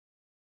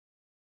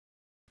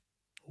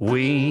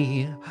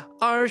We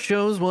are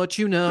shows what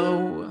you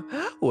know.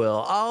 We'll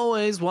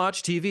always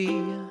watch TV.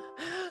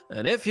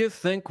 And if you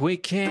think we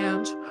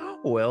can't,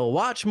 we'll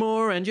watch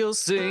more and you'll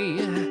see.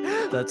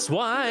 That's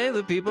why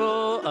the people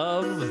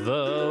of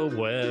the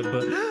web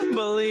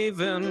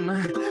believe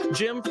in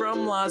Jim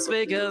from Las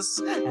Vegas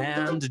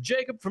and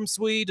Jacob from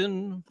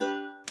Sweden.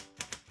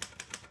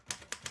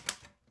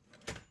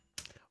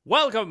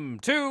 Welcome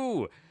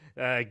to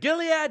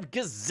Gilead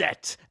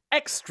Gazette.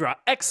 Extra,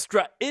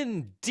 extra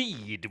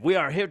indeed. We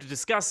are here to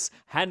discuss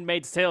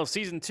Handmaid's Tale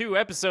Season 2,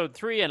 Episode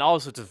 3, and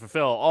also to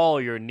fulfill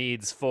all your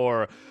needs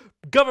for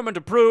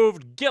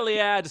government-approved,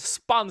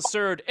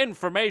 Gilead-sponsored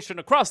information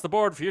across the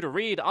board for you to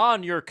read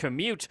on your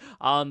commute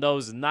on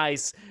those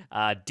nice,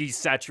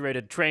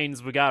 desaturated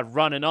trains we got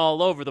running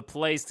all over the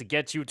place to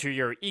get you to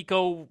your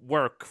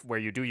eco-work, where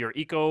you do your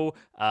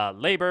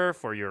eco-labor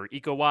for your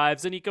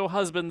eco-wives and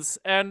eco-husbands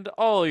and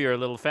all your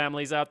little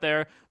families out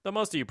there. Though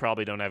most of you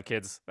probably don't have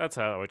kids. That's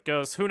how it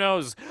goes. Who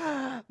knows?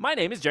 My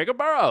name is Jacob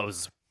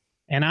Burrows.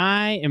 And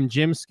I am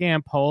Jim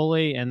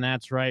Scampoli, and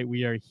that's right.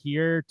 We are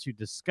here to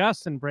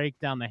discuss and break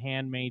down The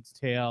Handmaid's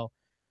Tale.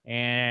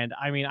 And,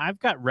 I mean, I've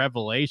got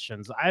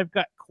revelations. I've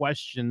got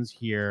questions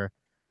here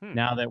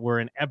now that we're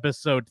in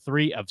Episode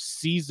 3 of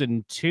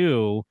Season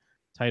 2,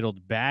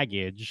 titled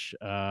Baggage.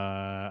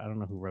 I don't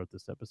know who wrote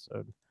this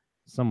episode.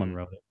 Someone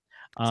wrote it.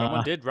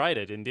 Someone did write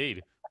it,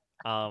 indeed.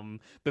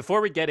 Before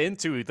we get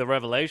into the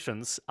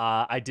revelations,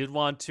 I did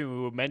want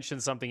to mention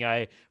something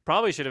I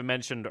probably should have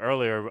mentioned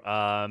earlier,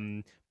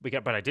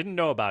 but I didn't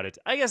know about it.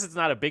 I guess it's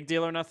not a big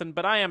deal or nothing,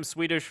 but I am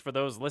Swedish for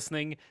those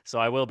listening, so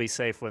I will be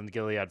safe when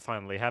Gilead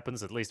finally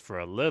happens, at least for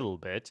a little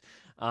bit.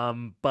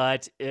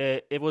 But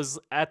it was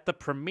at the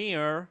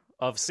premiere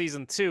of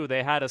Season 2,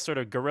 they had a sort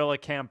of guerrilla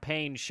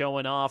campaign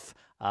showing off,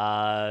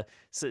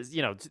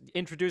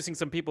 introducing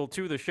some people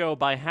to the show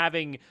by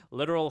having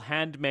literal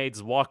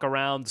handmaids walk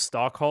around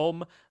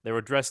Stockholm. They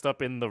were dressed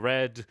up in the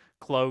red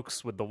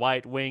cloaks with the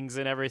white wings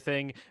and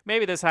everything.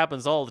 Maybe this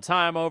happens all the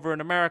time over in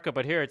America,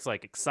 but here it's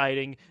like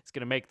exciting. It's going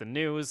to make the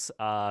news.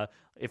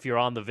 If you're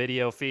on the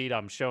video feed,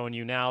 I'm showing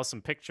you now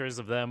some pictures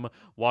of them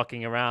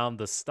walking around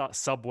the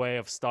subway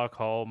of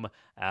Stockholm,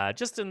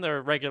 just in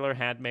their regular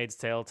Handmaid's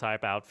Tale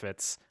type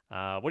outfits.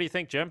 What do you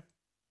think, Jim?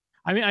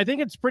 I mean, I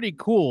think it's pretty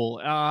cool.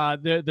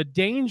 The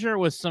danger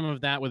with some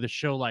of that with a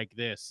show like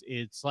this,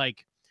 it's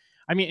like,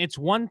 I mean, it's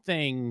one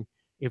thing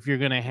if you're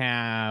going to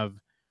have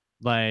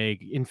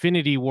like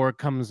Infinity War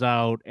comes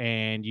out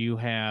and you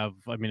have,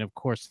 I mean, of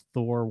course,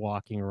 Thor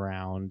walking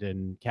around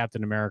and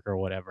Captain America or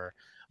whatever.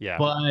 Yeah.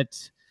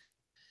 But,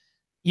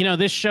 you know,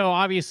 this show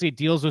obviously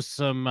deals with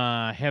some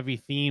heavy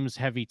themes,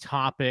 heavy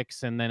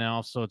topics, and then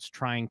also it's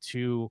trying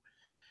to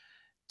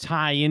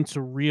tie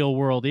into real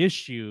world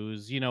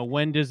issues. You know,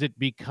 when does it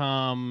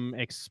become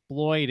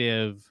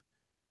exploitive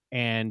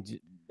and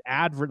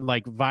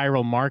like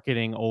viral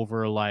marketing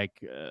over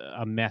like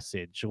a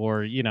message,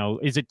 or, you know,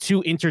 is it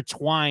too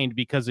intertwined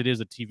because it is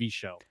a TV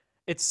show?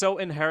 It's so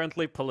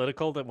inherently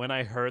political that when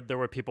I heard there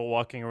were people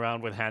walking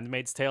around with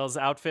Handmaid's Tale's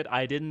outfit,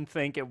 I didn't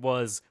think it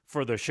was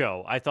for the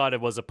show. I thought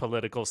it was a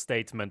political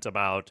statement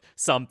about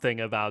something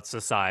about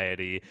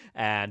society,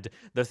 and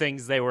the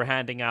things they were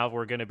handing out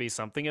were going to be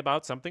something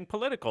about something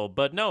political.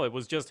 But no, it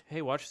was just,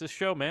 hey, watch this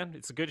show, man.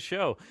 It's a good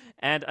show.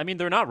 And I mean,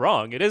 they're not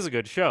wrong. It is a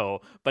good show,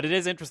 but it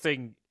is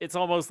interesting. It's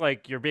almost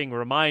like you're being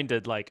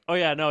reminded, like, oh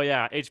yeah, no,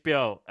 yeah,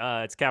 HBO,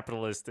 it's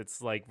capitalist.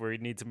 It's like we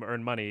need to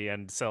earn money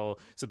and sell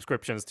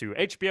subscriptions to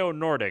HBO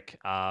Nordic,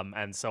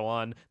 and so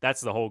on.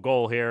 That's the whole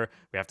goal here.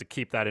 We have to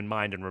keep that in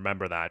mind and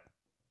remember that.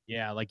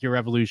 Yeah, like your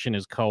revolution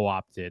is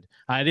co-opted.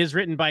 It is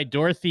written by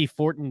Dorothy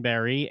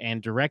Fortenberry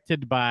and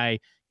directed by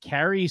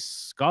Carrie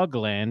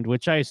Skogland,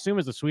 which I assume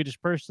is a Swedish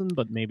person,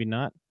 but maybe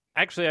not.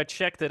 Actually, I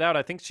checked it out.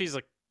 I think she's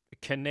a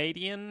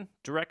Canadian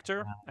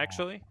director,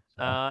 actually.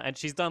 And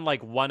she's done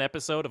like one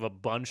episode of a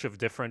bunch of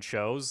different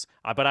shows.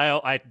 But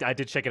I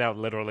did check it out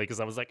literally because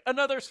I was like,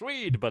 another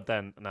Swede. But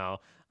then no,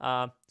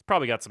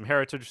 probably got some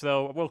heritage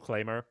though. We'll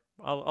claim her.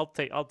 I'll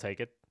take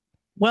it.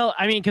 Well,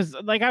 I mean, because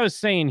like I was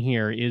saying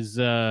here, is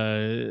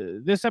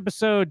this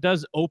episode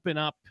does open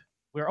up.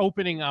 We're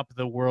opening up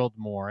the world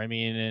more. I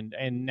mean,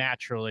 and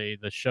naturally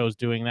the show's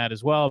doing that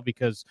as well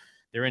because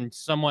they're in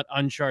somewhat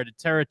uncharted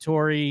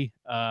territory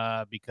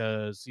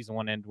because season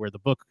 1 ended where the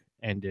book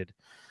ended.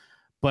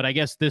 But I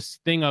guess this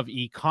thing of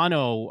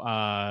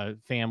econo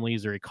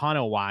families or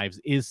econo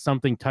wives is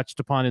something touched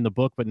upon in the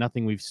book, but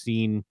nothing we've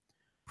seen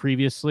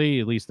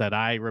previously, at least that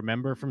I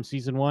remember from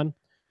season 1.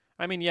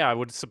 I mean, yeah, I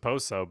would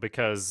suppose so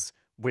because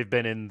we've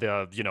been in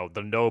the,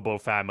 the noble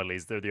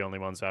families. They're the only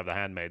ones who have the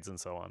handmaids and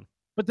so on.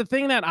 But the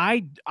thing that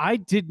I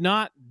did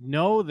not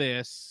know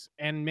this,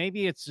 and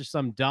maybe it's just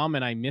some dumb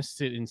and I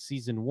missed it in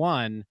season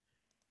 1.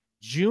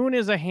 June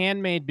is a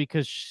handmaid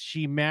because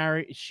she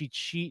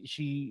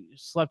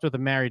slept with a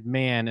married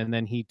man and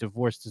then he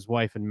divorced his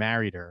wife and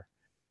married her.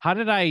 How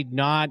did I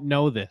not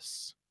know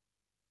this?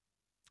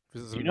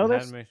 Do you know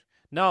this?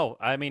 No,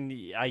 I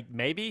mean,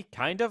 maybe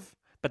kind of.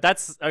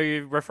 But are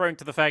you referring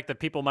to the fact that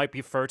people might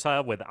be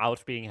fertile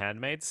without being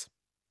handmaids?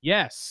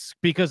 Yes,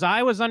 because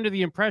I was under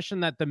the impression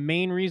that the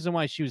main reason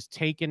why she was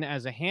taken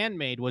as a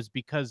handmaid was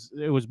because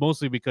it was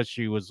mostly because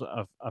she was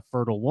a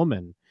fertile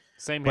woman.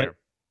 Same But here.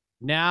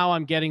 now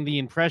I'm getting the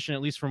impression,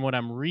 at least from what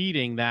I'm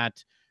reading,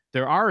 that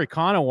there are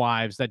Econo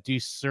wives that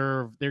do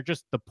serve. They're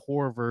just the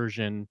poor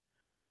version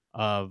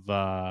of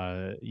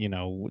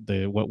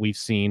the what we've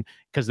seen,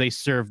 because they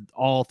serve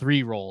all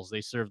three roles.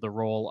 They serve the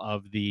role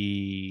of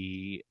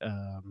the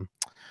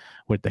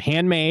with the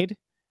handmaid,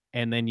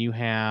 and then you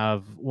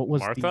have what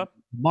was the Martha?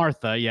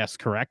 Martha. Yes,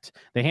 correct.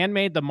 The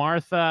handmaid, the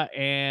Martha,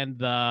 and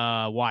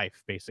the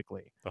wife,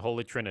 basically. The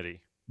Holy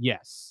Trinity.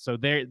 Yes. So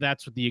there,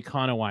 that's what the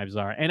Econo wives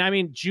are. And I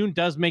mean, June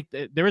does make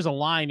there is a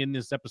line in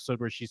this episode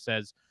where she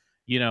says,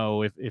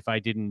 if I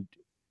didn't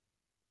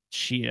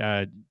cheat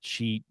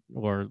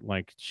or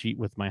like cheat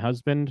with my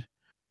husband.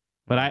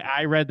 But Hmm.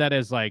 I read that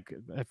as like,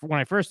 when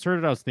I first heard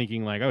it, I was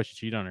thinking like, oh, she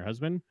cheated on her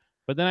husband.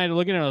 But then I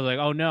look at it, I was like,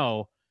 oh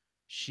no,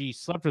 she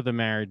slept with a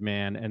married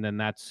man, and then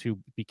that's who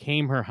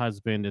became her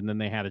husband, and then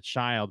they had a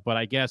child. But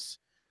I guess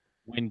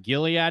when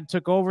Gilead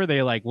took over,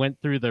 they like went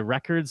through the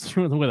records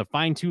with a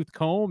fine tooth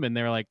comb, and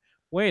they're like,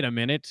 wait a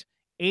minute,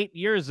 8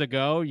 years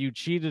ago you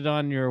cheated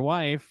on your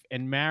wife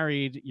and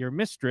married your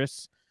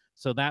mistress,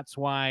 so that's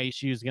why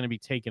she was going to be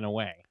taken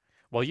away.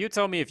 Well, you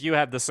tell me if you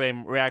had the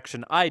same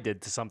reaction I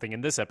did to something in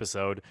this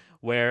episode,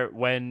 where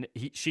when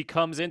she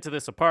comes into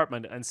this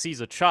apartment and sees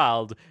a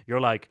child,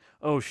 you're like,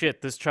 oh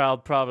shit, this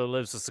child probably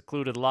lives a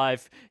secluded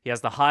life. He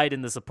has to hide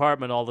in this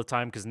apartment all the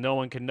time because no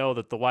one can know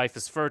that the wife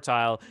is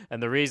fertile. And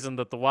the reason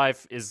that the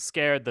wife is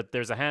scared that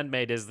there's a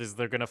handmaid is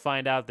they're going to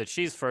find out that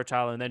she's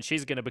fertile and then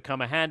she's going to become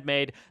a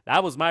handmaid.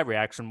 That was my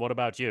reaction. What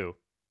about you?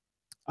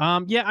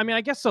 Yeah, I mean,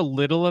 I guess a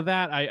little of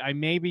that. I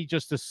maybe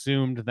just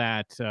assumed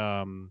that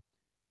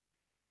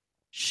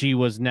she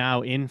was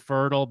now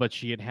infertile, but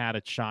she had had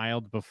a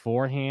child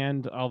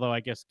beforehand. Although I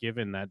guess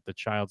given that the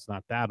child's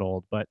not that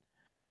old, but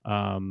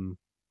um,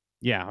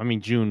 yeah, I mean,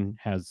 June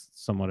has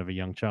somewhat of a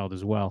young child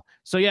as well.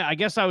 So yeah, I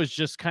guess I was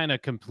just kind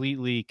of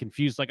completely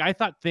confused. Like I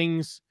thought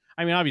things.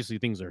 I mean, obviously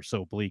things are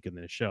so bleak in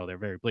this show; they're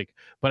very bleak.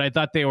 But I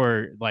thought they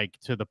were like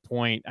to the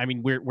point. I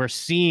mean, we're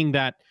seeing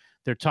that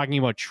they're talking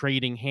about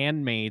trading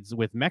handmaids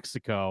with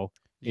Mexico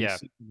in Yeah.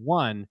 season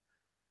one,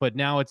 but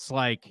now it's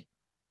like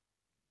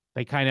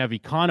they kind of have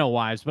econo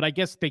wives, but I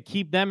guess they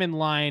keep them in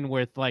line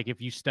with like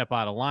if you step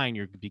out of line,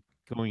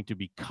 going to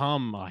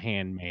become a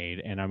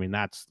handmaid, and I mean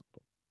that's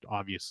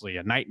obviously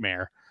a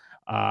nightmare.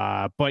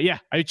 But yeah,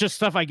 it's just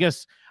stuff. I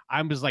guess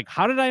I was like,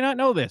 how did I not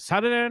know this? How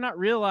did I not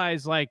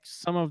realize like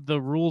some of the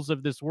rules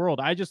of this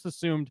world? I just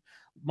assumed,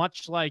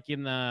 much like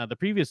in the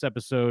previous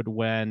episode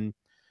when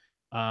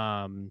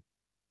um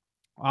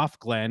off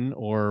Glenn,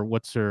 or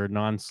what's her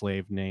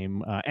non-slave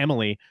name,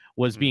 Emily,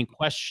 was Mhm. being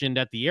questioned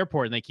at the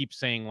airport, and they keep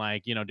saying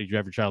like, did you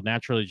have your child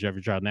naturally? Did you have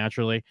your child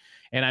naturally?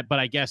 But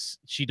I guess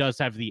she does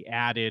have the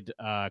added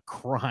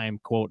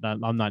crime, quote.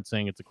 I'm not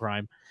saying it's a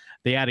crime,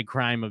 the added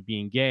crime of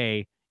being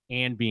gay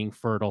and being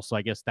fertile. So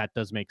I guess that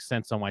does make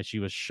sense on why she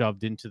was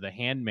shoved into the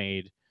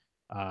handmaid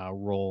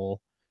role.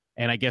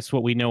 And I guess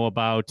what we know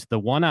about the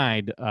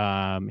one-eyed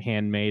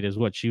handmaid is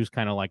what she was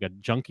kind of like a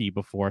junkie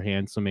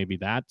beforehand. So maybe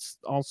that's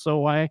also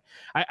why.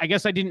 I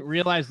guess I didn't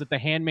realize that the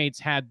handmaids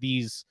had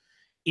these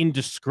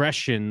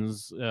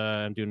indiscretions.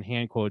 I'm doing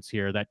hand quotes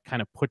here that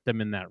kind of put them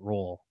in that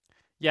role.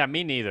 Yeah,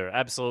 me neither.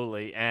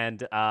 Absolutely.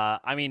 And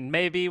I mean,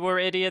 maybe we're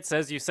idiots,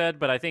 as you said,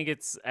 but I think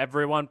it's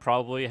everyone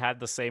probably had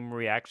the same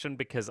reaction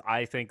because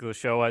I think the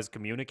show has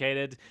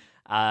communicated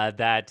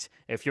that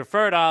if you're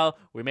fertile,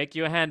 we make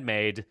you a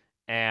handmaid.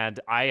 And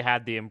I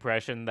had the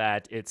impression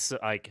that it's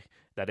like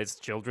that it's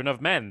children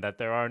of men, that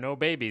there are no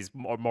babies,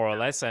 more or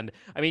less. And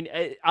I mean,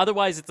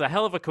 otherwise, it's a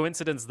hell of a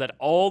coincidence that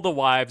all the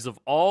wives of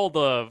all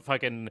the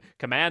fucking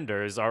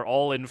commanders are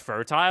all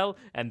infertile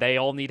and they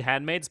all need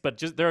handmaids, but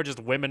just there are just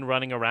women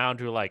running around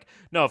who are like,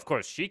 no, of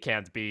course, she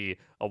can't be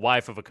a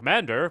wife of a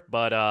commander,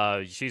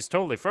 but she's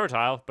totally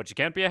fertile, but she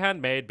can't be a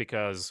handmaid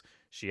because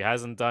she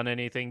hasn't done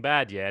anything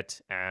bad yet.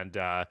 And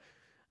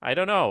I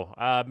don't know.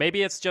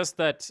 Maybe it's just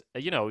that,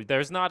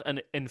 there's not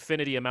an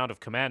infinity amount of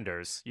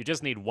commanders. You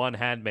just need one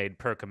handmaid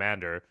per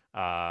commander,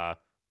 I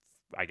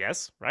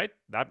guess, right?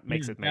 That Yeah,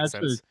 makes it make that's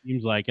what it sense.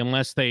 seems like.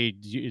 Unless they,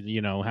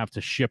 have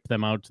to ship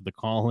them out to the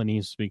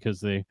colonies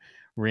because they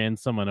ran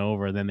someone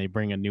over, then they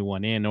bring a new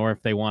one in, or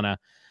if they want to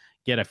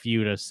get a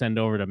few to send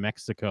over to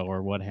Mexico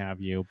or what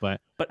have you. But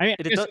I But mean, I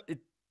it, guess, does.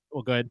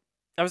 well, good.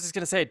 I was just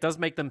gonna say, it does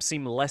make them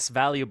seem less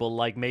valuable.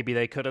 Like maybe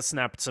they could have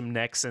snapped some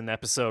necks in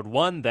episode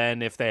one,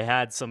 then, if they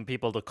had some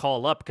people to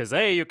call up, because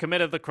hey, you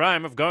committed the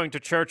crime of going to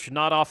church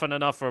not often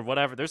enough, or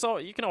whatever.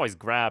 You can always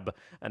grab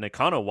an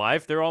econo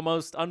wife. They're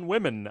almost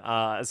unwomen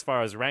as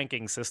far as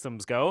ranking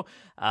systems go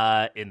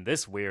in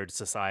this weird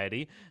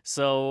society.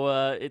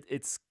 So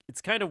it's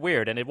kind of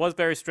weird, and it was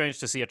very strange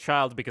to see a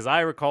child because I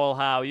recall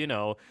how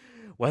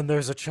when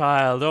there's a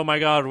child, oh my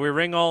god, we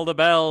ring all the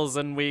bells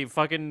and we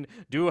fucking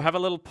do have a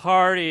little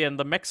party, and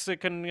the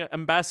Mexican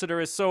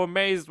ambassador is so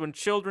amazed when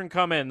children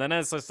come in. Then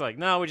it's just like,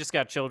 no, we just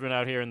got children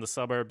out here in the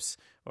suburbs,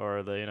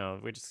 or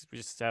we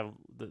just have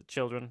the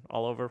children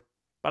all over.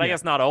 But I Yeah.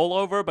 guess not all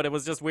over, but it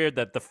was just weird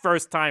that the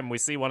first time we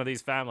see one of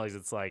these families,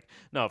 it's like,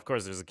 no, of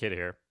course there's a kid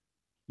here.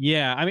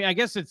 Yeah, I mean, I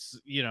guess it's,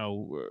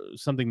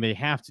 something they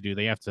have to do.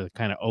 They have to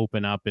kind of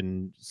open up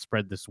and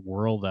spread this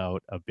world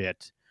out a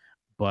bit.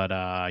 But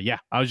yeah,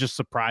 I was just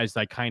surprised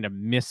I kind of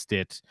missed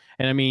it.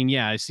 And I mean,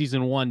 yeah,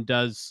 season 1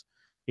 does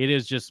it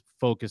is just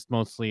focused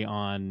mostly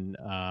on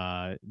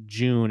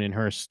June and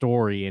her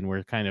story, and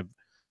we're kind of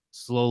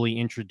slowly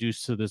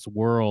introduced to this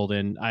world.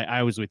 And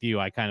I was with you.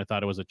 I kind of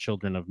thought it was a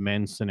Children of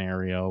Men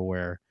scenario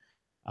where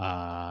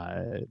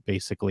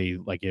basically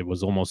like it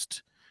was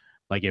almost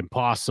like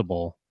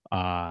impossible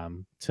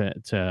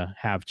to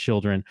have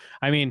children.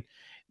 I mean,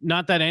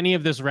 not that any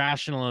of this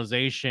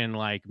rationalization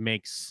like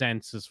makes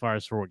sense as far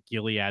as for what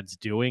Gilead's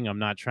doing. I'm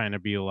not trying to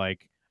be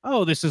like,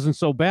 oh, this isn't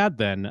so bad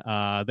then.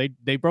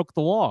 They broke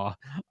the law.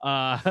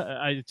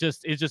 It's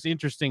just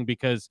interesting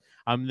because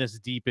I'm this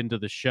deep into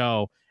the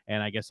show,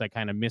 and I guess I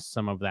kind of missed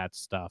some of that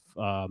stuff.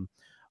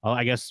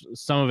 I guess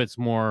some of it's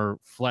more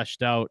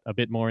fleshed out a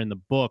bit more in the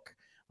book.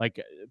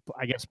 Like,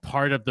 I guess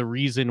part of the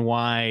reason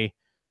why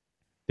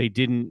they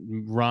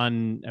didn't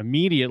run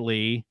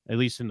immediately, at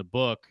least in the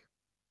book,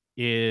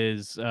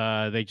 is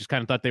they just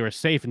kind of thought they were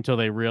safe until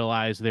they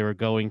realized they were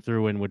going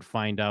through and would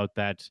find out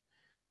that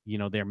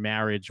their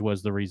marriage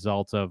was the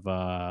result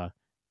of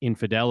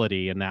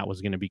infidelity, and that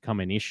was going to become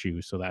an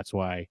issue. So that's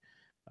why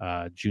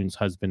June's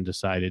husband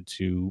decided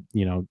to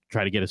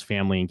try to get his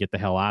family and get the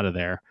hell out of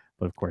there.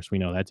 But of course, we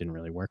know that didn't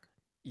really work.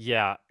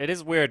 Yeah, it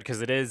is weird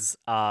because it is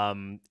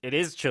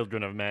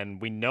Children of Men.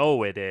 We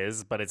know it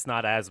is, but it's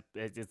not as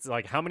it's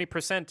like how many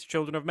percent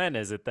Children of Men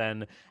is it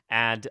then?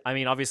 And I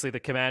mean, obviously the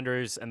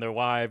commanders and their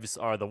wives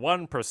are the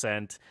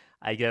 1%.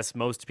 I guess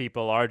most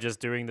people are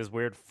just doing this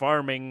weird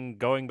farming,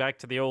 going back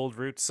to the old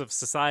roots of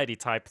society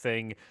type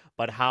thing,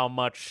 but how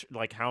much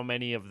like how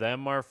many of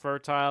them are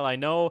fertile? I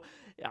know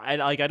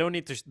I don't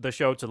need the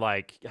show to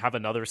like have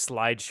another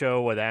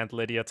slideshow with Aunt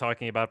Lydia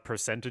talking about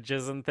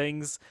percentages and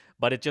things,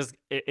 but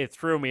it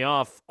threw me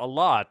off a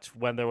lot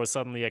when there was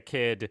suddenly a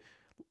kid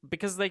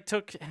because they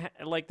took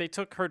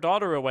her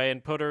daughter away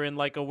and put her in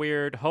like a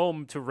weird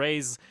home to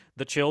raise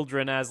the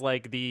children as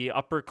like the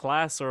upper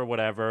class or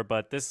whatever,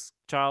 but this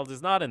child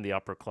is not in the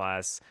upper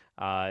class.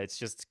 It's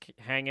just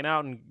hanging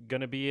out and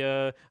gonna be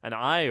an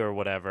eye or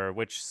whatever,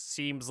 which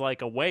seems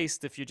like a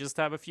waste if you just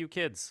have a few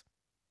kids.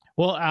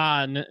 Well,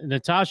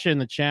 Natasha in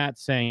the chat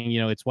saying,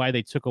 it's why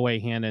they took away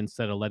Hannah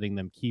instead of letting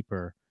them keep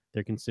her.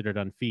 They're considered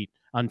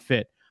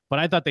unfit. But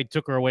I thought they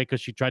took her away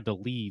because she tried to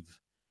leave.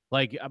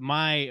 Like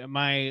my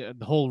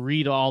the whole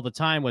read all the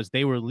time was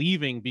they were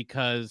leaving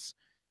because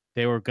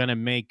they were gonna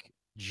make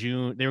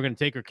June. They were gonna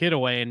take her kid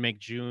away and make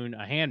June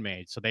a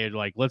handmaid. So they were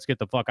like, let's get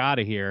the fuck out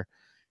of here.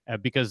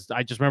 Because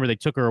I just remember they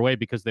took her away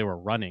because they were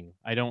running.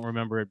 I don't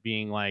remember it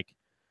being like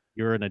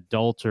you're an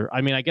adulterer.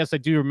 I mean, I guess I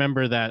do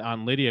remember that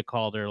on Lydia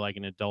called her like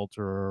an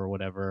adulterer or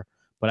whatever,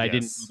 but I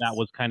didn't know that Yes.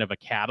 was kind of a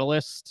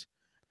catalyst.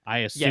 I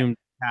Yeah, assumed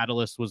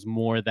catalyst was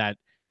more that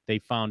they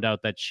found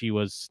out that she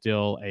was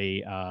still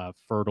a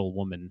fertile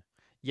woman.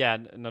 yeah,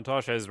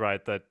 Natasha is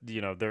right that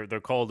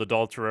they're called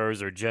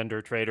adulterers or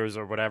gender traders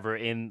or whatever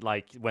in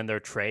like when they're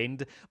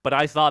trained. But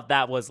I thought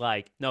that was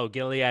like no,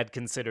 Gilead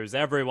considers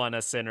everyone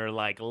a sinner,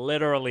 like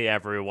literally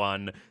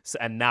everyone,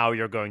 and now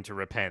you're going to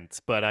repent.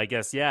 But I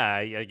guess yeah,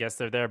 I guess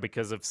they're there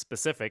because of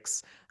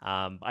specifics.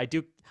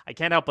 I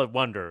can't help but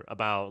wonder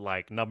about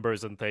like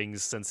numbers and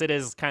things since it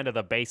is kind of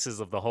the basis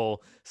of the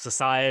whole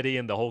society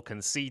and the whole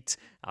conceit.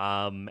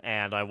 And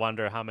I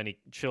wonder how many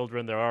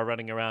children there are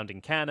running around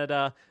in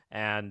Canada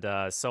and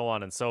so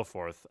on and so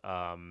forth.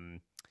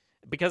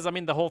 Because I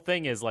mean, the whole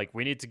thing is like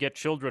we need to get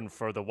children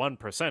for the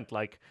 1%.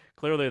 Like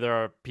clearly there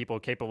are people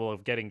capable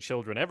of getting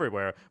children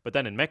everywhere, but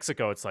then in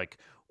Mexico it's like,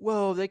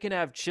 whoa, they can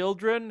have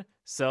children.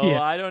 So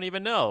Yeah, I don't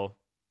even know.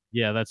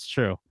 yeah, that's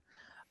true.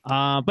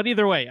 But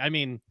either way, I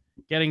mean,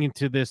 getting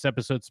into this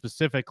episode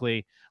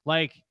specifically,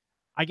 like,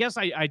 I guess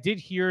I did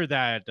hear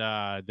that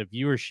the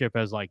viewership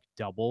has like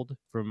doubled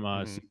from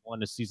Hmm. season 1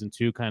 to season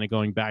 2, kind of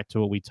going back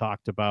to what we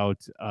talked about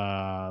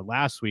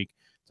last week,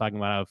 talking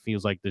about how it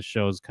feels like this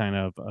show is kind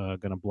of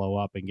going to blow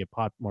up and get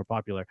more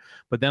popular.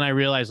 But then I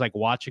realized, like,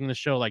 watching the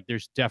show, like,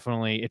 there's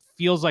definitely, it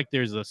feels like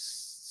there's a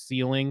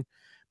ceiling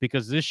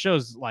because this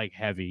show's like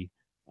heavy,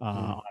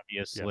 Yeah.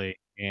 obviously,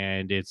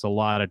 and it's a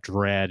lot of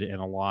dread and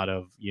a lot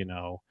of,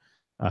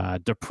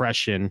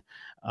 depression.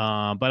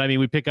 But I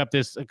mean, we pick up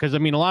this because I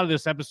mean, a lot of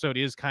this episode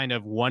is kind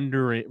of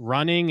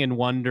running and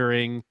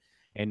wondering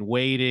and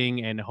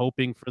waiting and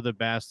hoping for the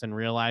best and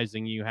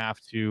realizing you have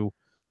to,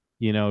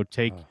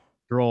 take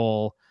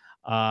control.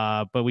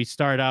 But we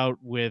start out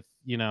with,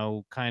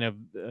 kind of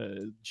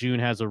June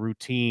has a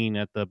routine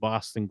at the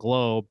Boston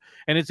Globe.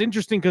 And it's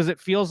interesting because it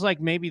feels like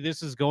maybe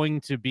this is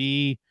going to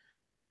be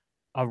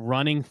a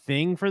running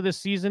thing for this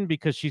season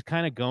because she's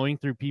kind of going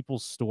through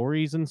people's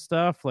stories and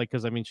stuff. Like,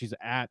 because I mean, she's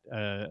at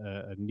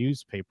a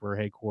newspaper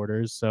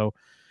headquarters, so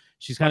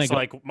she's kind of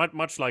going.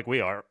 Much like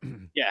we are.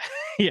 Yeah,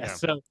 yeah. Yeah.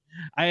 So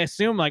I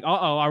assume, like,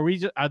 are we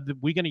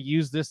going to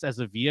use this as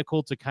a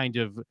vehicle to kind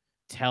of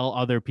tell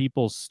other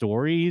people's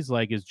stories?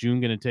 Like, is June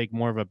going to take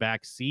more of a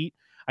back seat?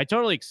 I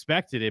totally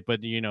expected it, but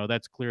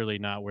that's clearly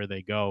not where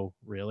they go,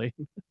 really.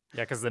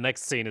 Yeah, because the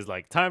next scene is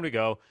like, time to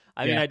go.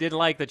 I mean, Yeah. I did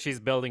like that she's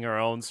building her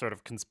own sort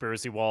of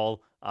conspiracy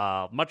wall,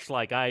 much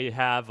like I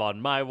have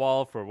on my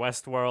wall for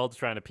Westworld,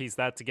 trying to piece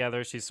that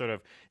together. She's sort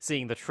of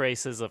seeing the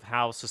traces of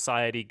how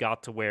society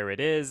got to where it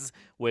is,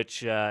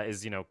 which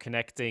is,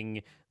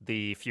 connecting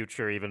the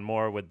future even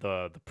more with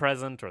the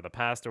present or the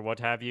past or what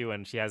have you.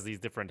 And she has these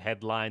different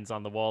headlines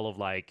on the wall of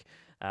like,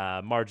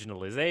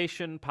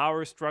 marginalization,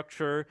 power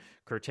structure,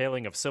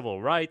 curtailing of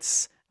civil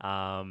rights,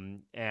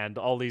 and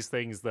all these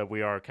things that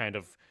we are kind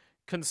of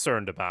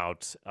concerned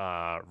about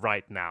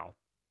right now.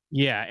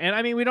 Yeah, and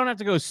I mean, we don't have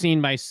to go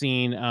scene by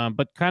scene,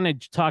 but kind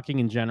of talking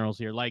in generals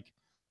here. Like,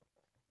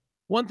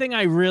 one thing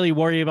I really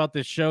worry about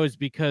this show is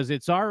because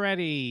it's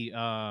already,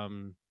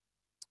 as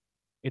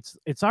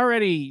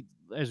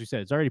we said,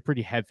 it's already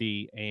pretty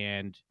heavy,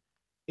 and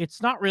it's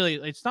not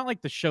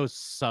like the show's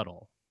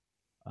subtle.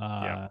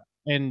 Yeah,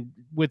 And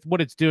with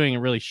what it's doing, it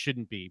really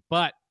shouldn't be.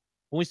 But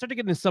when we start to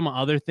get into some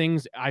other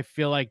things, I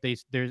feel like they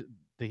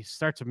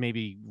start to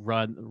maybe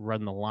run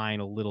the line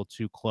a little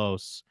too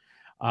close.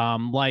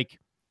 Like,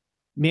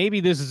 maybe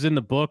this is in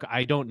the book,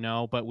 I don't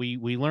know, but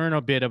we learn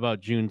a bit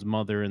about June's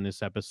mother in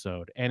this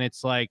episode, and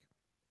it's like,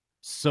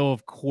 so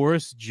of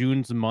course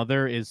June's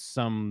mother is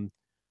some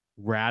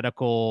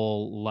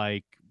radical,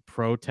 like,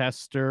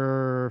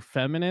 protester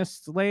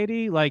feminist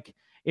lady. Like,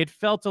 it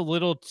felt a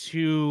little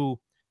too,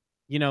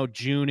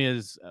 June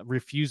is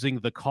refusing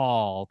the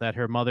call that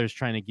her mother's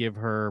trying to give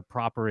her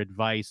proper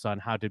advice on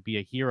how to be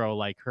a hero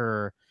like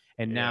her,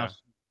 and now yeah. she's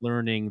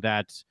learning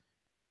that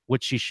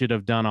what she should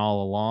have done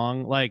all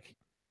along. Like,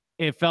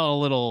 it felt a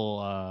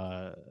little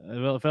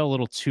it felt a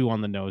little too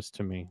on the nose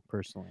to me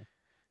personally.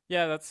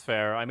 Yeah, that's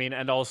fair. I mean,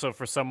 and also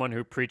for someone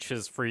who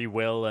preaches free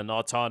will and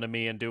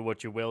autonomy and do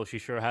what you will, she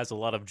sure has a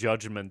lot of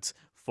judgment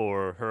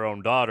for her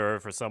own daughter,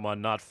 for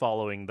someone not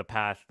following the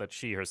path that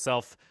she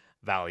herself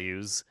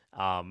values.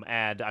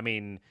 And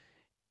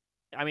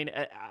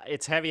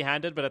it's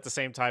heavy-handed, but at the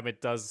same time,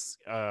 it does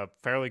a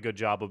fairly good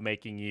job of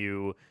making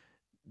you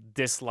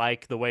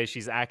dislike the way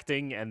she's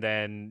acting, and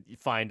then you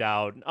find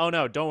out, oh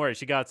no, don't worry,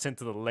 she got sent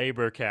to the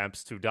labor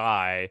camps to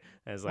die.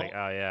 And it's like,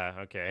 Well, oh yeah,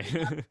 okay.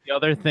 the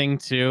other thing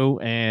too,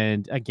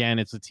 and again,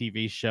 it's a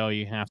TV show,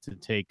 you have to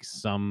take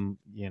some,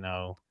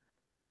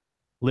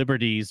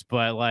 liberties,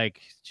 but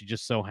like, she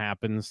just so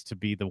happens to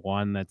be the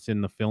one that's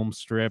in the film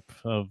strip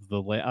of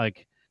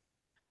like,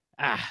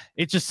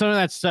 it's just some of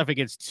that stuff, it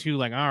gets too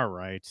like, all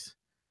right.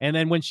 And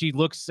then when she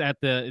looks at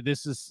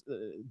this is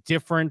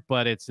different,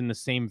 but it's in the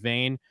same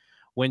vein.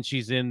 When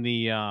she's in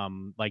the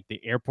like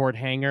the airport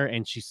hangar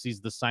and she sees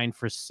the sign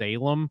for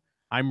Salem,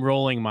 I'm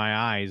rolling my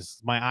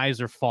eyes. My eyes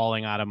are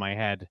falling out of my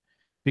head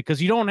because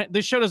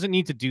this show doesn't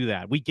need to do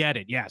that. We get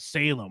it. Yeah,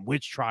 Salem,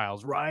 witch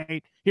trials,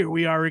 right? Here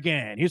we are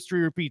again.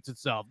 History repeats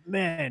itself.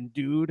 Man,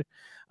 dude.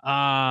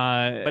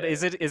 But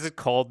is it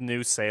called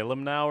New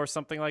Salem now or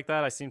something like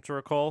that? I seem to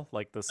recall,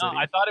 like the No,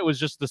 I city. thought it was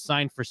just the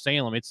sign for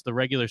Salem. It's the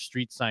regular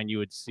street sign you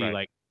would see,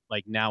 Right.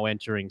 like now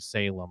entering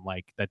Salem,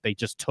 like that they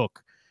just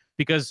took.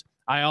 Because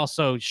I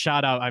also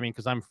shout out. I mean,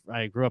 because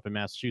I grew up in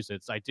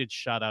Massachusetts. I did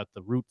shout out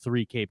the Route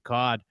 3 Cape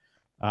Cod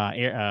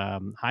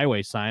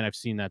highway sign. I've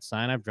seen that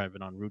sign. I've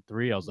driven on Route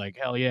 3. I was like,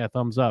 hell yeah,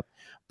 thumbs up.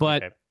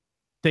 But Okay.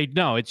 they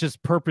no, it's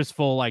just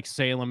purposeful. Like,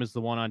 Salem is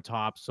the one on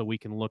top, so we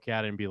can look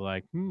at it and be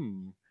like,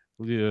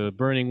 the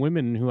burning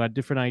women who had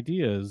different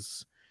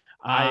ideas.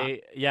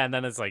 Yeah, and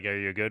then it's like, are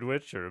you a good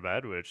witch or a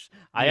bad witch?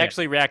 I Yeah.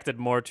 actually reacted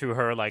more to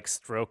her like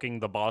stroking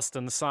the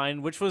Boston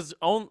sign, which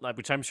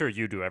I'm sure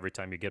you do every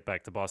time you get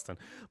back to Boston,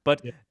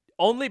 but Yeah.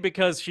 only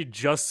because she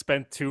just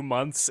spent 2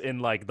 months in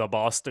like the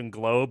Boston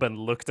Globe and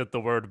looked at the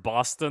word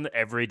Boston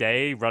every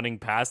day, running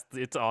past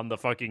it on the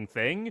fucking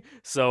thing.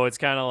 So it's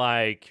kind of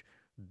like,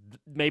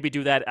 maybe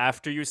do that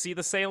after you see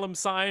the Salem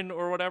sign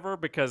or whatever,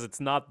 because it's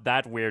not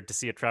that weird to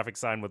see a traffic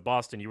sign with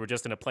Boston. You were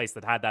just in a place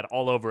that had that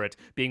all over it,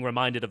 being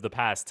reminded of the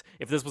past.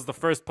 If this was the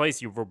first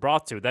place you were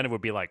brought to, then it would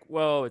be like,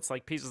 whoa, it's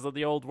like pieces of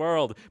the old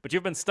world. But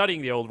you've been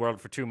studying the old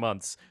world for 2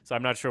 months, so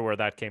I'm not sure where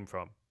that came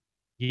from.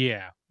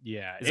 Yeah.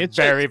 It's a It's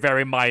very, just,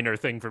 very minor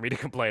thing for me to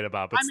complain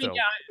about, but I mean, still.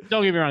 yeah,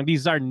 don't get me wrong,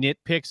 these are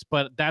nitpicks,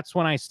 but that's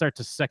when I start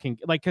to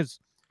second, like, because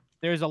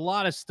there's a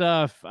lot of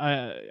stuff.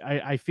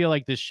 I feel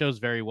like this show's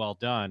very well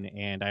done,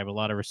 and I have a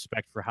lot of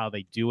respect for how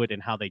they do it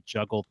and how they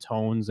juggle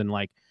tones and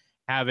like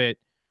have it.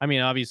 I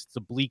mean, obviously it's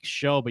a bleak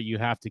show, but you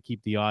have to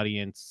keep the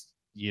audience,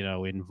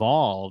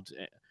 involved.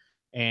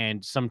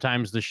 And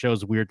sometimes the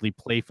show's weirdly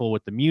playful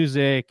with the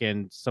music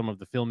and some of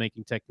the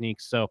filmmaking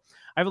techniques. So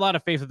I have a lot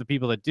of faith with the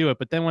people that do it.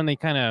 But then when they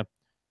kind of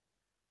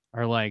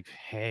are like,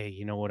 hey,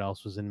 you know what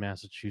else was in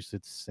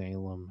Massachusetts?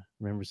 Salem.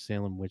 Remember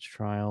Salem witch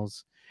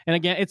trials? And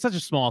again, it's such a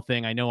small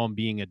thing. I know I'm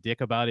being a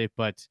dick about it,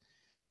 but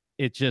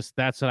it just,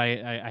 that's what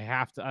I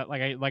have to,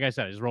 like I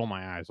said, I just roll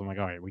my eyes. I'm like,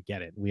 all right, we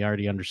get it. We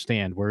already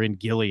understand. We're in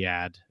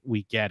Gilead.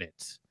 We get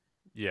it.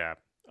 Yeah.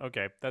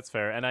 Okay, that's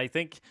fair. And I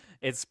think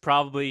it's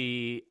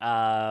probably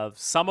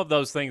some of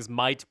those things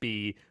might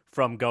be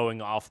from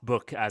going off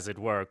book, as it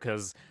were,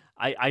 because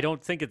I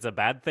don't think it's a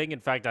bad thing.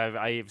 In fact,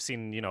 I've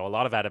seen, a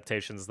lot of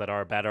adaptations that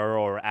are better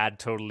or add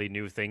totally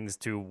new things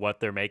to what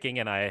they're making,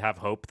 and I have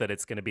hope that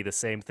it's going to be the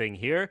same thing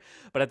here.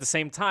 But at the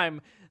same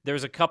time,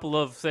 there's a couple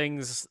of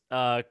things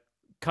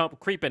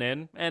creeping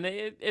in, and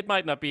it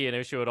might not be an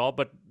issue at all,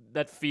 but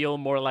that feel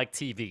more like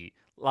TV.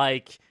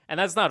 Like, and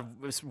that's not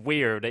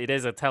weird. It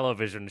is a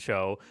television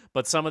show,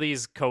 but some of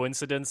these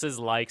coincidences,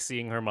 like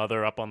seeing her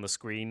mother up on the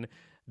screen,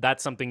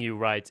 that's something you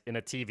write in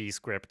a TV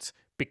script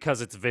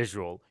because it's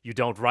visual. You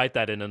don't write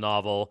that in a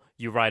novel.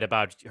 You write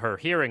about her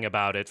hearing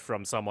about it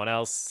from someone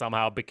else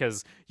somehow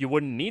because you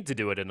wouldn't need to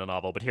do it in a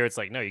novel. But here it's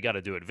like, no, you got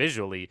to do it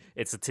visually.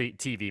 It's a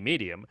TV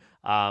medium.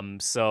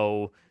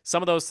 So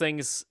some of those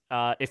things,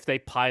 if they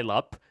pile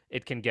up,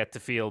 it can get to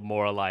feel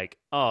more like,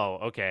 oh,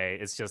 okay,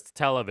 it's just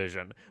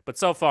television. But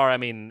so far, I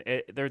mean,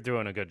 they're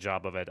doing a good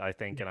job of it, I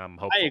think, and I'm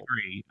I hopeful.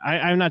 agree.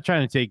 I'm not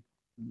trying to take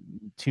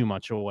too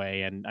much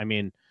away, and I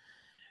mean,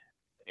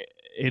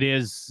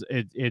 it's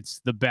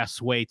the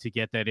best way to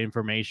get that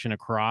information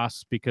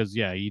across because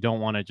yeah, you don't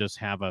want to just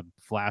have a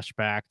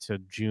flashback to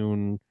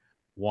June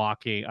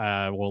walking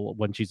well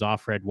when she's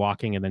Offred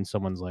walking and then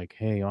someone's like,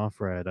 hey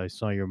Offred, I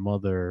saw your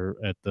mother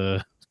at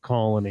the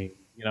colony.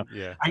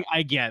 Yeah.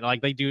 I get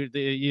like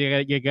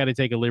you got to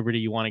take a liberty.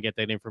 You want to get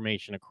that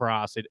information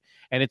across it,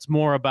 and it's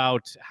more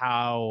about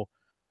how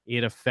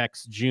it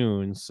affects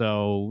June.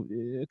 So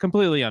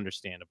completely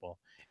understandable.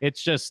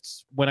 It's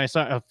just when I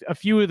saw a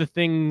few of the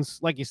things,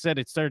 like you said,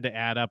 it started to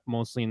add up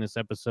mostly in this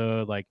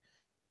episode, like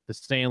the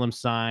Salem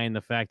sign,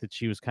 the fact that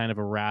she was kind of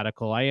a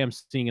radical. I am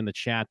seeing in the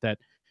chat that,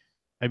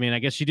 I mean, I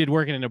guess she did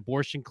work in an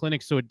abortion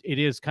clinic, so it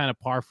is kind of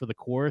par for the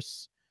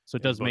course. So it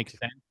In the does make book.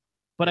 sense.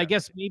 But I Yeah.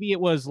 guess maybe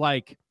it was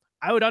like,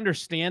 I would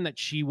understand that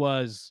she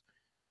was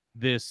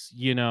this,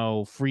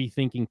 free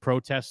thinking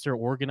protester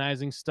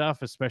organizing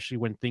stuff, especially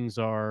when things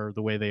are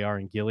the way they are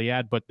in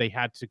Gilead. But they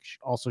had to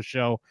also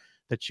show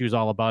that she was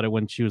all about it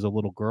when she was a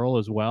little girl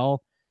as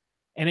well.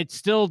 And it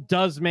still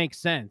does make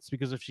sense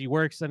because if she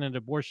works in an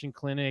abortion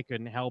clinic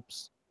and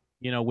helps,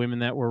 women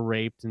that were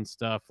raped and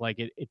stuff, like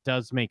it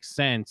does make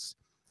sense.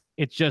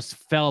 It just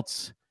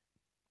felt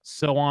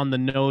so on the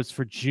nose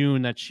for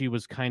June that she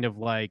was kind of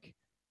like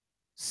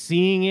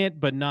seeing it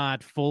but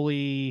not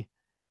fully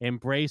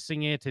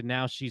embracing it, and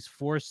now she's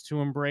forced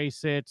to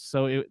embrace it.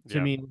 So it to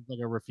Yeah. me it was like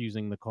a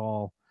refusing the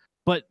call.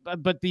 But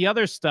the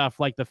other stuff,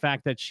 like the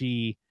fact that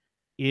she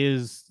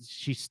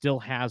still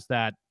has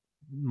that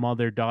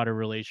mother-daughter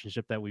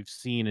relationship that we've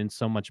seen in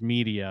so much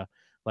media,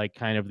 like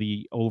kind of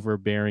the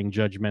overbearing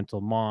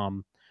judgmental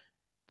mom.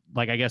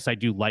 Like I guess I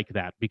do like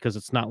that because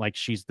it's not like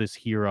she's this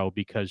hero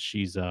because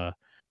she's a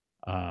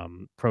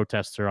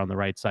protester on the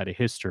right side of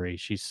history.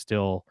 She's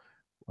still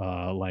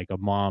like a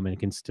mom and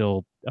can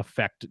still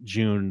affect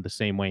June the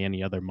same way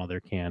any other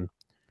mother can.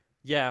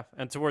 Yeah,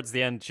 and towards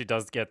the end, she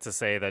does get to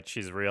say that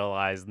she's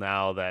realized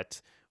now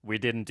that we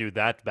didn't do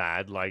that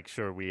bad. Like,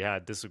 sure, we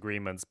had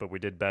disagreements, but we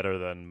did better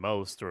than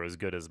most, or as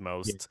good as Yeah.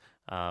 most,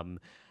 um,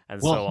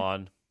 and Well, so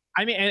on.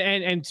 I mean,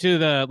 and to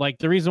the like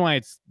the reason why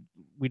it's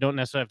we don't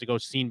necessarily have to go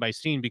scene by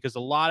scene because a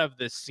lot of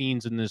the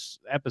scenes in this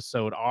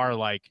episode are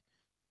like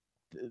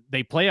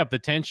they play up the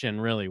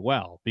tension really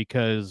well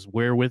because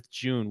we're with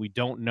June. We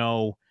don't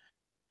know,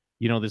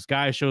 this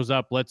guy shows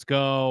up. Let's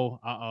go.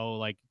 Uh-oh,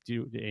 like,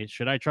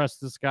 should I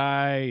trust this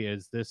guy?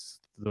 Is this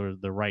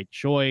the right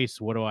choice?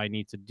 What do I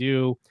need to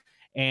do?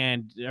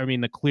 And I mean,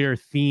 the clear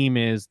theme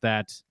is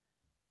that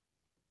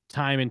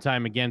time and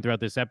time again throughout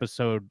this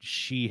episode,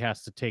 she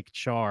has to take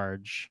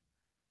charge,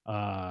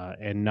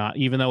 and not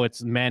even though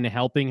it's men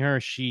helping her,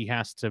 she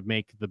has to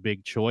make the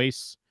big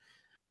choice.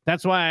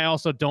 That's why I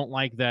also don't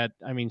like that.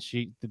 I mean,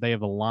 they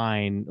have a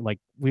line like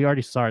we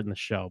already saw it in the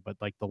show, but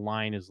like the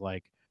line is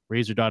like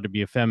raise your daughter to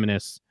be a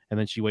feminist, and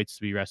then she waits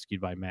to be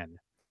rescued by men.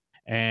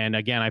 And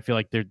again, I feel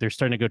like they're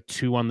starting to go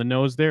too on the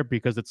nose there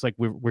because it's like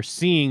we're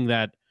seeing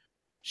that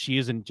she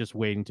isn't just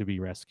waiting to be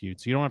rescued.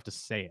 So you don't have to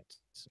say it.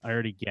 I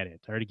already get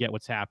it. I already get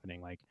what's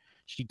happening. Like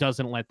she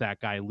doesn't let that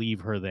guy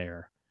leave her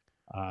there.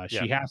 Yeah.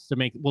 She has to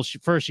make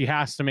she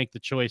has to make the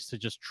choice to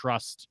just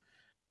trust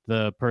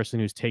the person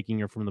who's taking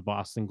her from the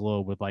Boston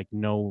Globe with like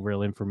no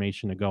real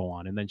information to go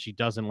on. And then she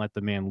doesn't let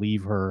the man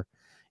leave her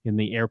in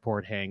the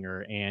airport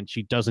hangar, and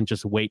she doesn't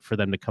just wait for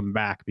them to come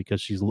back because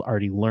she's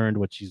already learned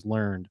what she's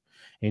learned.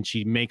 And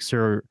she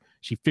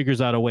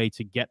figures out a way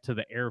to get to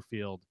the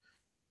airfield,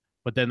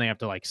 but then they have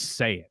to like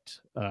say it.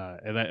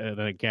 And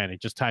then again,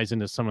 it just ties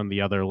into some of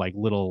the other like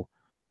little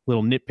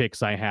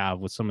nitpicks I have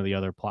with some of the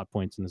other plot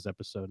points in this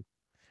episode.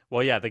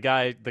 Well, yeah, the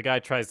guy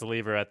tries to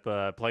leave her at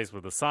the place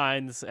with the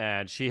signs,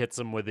 and she hits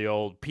him with the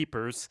old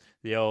peepers,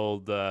 the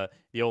old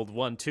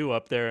 1-2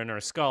 up there in her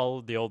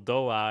skull, the old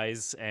doe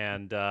eyes,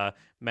 and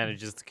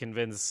manages to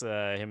convince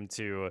him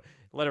to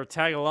let her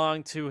tag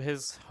along to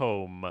his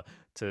home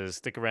to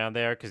stick around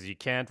there because you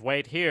can't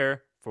wait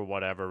here for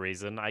whatever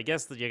reason. I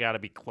guess that you got to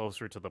be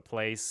closer to the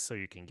place so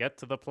you can get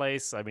to the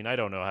place. I mean, I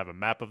don't know, I have a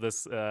map of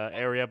this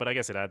area, but I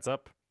guess it adds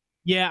up.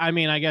 Yeah, I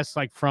mean, I guess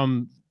like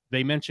from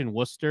they mentioned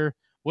Worcester,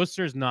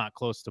 Worcester's not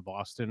close to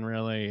Boston,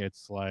 really.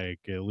 It's like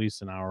at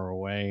least an hour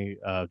away,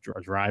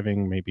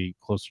 driving, maybe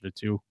closer to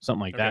two,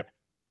 something like Okay.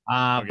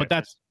 that.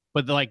 Okay.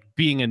 But like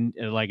being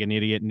like an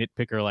idiot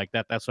nitpicker like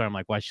that, that's why I'm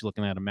like, why is she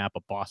looking at a map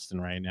of Boston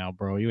right now,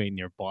 bro? You ain't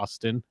near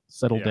Boston.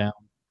 Settle Yeah. down.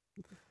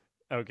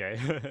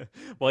 Okay.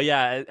 Well,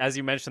 yeah, as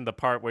you mentioned, the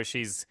part where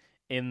she's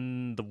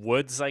in the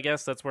woods, I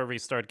guess that's where we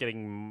start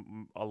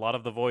getting a lot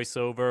of the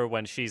voiceover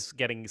when she's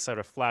getting sort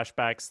of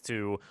flashbacks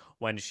to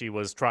when she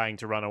was trying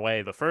to run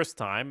away the first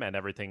time and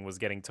everything was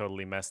getting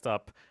totally messed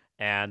up.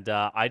 And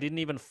I didn't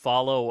even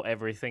follow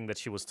everything that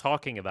she was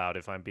talking about,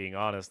 if I'm being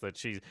honest. That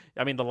she's,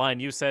 I mean, the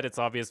line you said, it's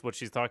obvious what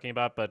she's talking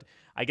about, but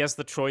I guess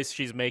the choice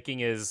she's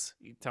making is,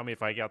 tell me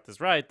if I got this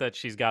right, that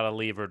she's got to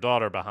leave her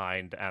daughter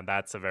behind, and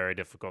that's a very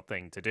difficult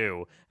thing to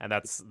do. And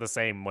that's the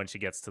same when she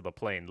gets to the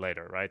plane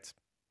later, right?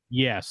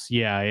 Yes,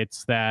 yeah,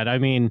 it's that. I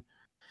mean,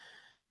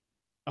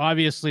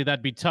 obviously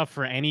that'd be tough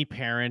for any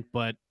parent,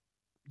 but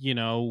you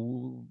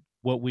know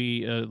what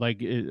we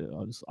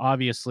it's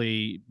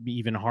obviously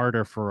even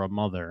harder for a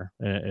mother,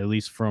 at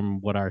least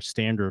from what our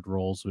standard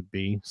roles would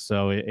be.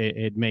 So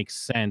it makes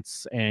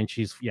sense. And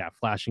she's, yeah,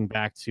 flashing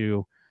back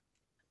to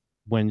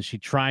when she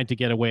tried to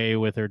get away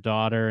with her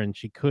daughter and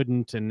she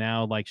couldn't, and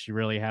now like she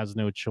really has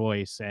no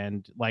choice.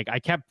 And like I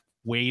kept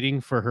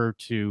waiting for her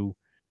to,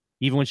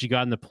 even when she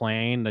got in the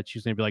plane, that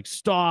she's gonna be like,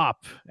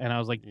 stop. And I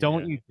was like,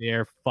 don't Yeah. you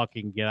dare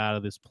fucking get out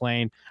of this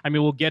plane. I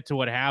mean, we'll get to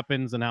what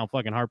happens and how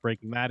fucking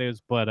heartbreaking that is,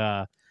 but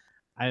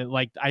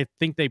I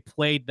think they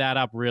played that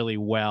up really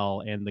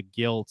well, and the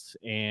guilt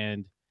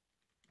and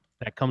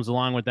that comes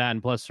along with that,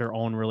 and plus her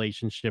own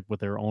relationship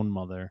with her own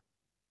mother.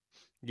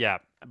 Yeah,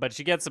 but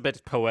she gets a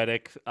bit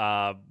poetic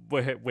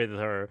with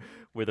her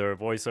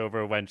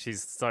voiceover when she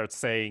starts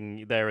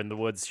saying there in the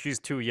woods, she's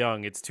too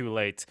young, it's too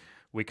late.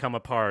 We come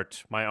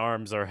apart, my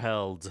arms are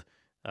held,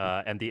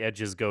 and the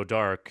edges go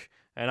dark.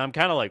 And I'm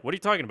kind of like, what are you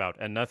talking about?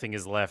 And nothing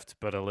is left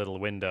but a little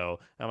window.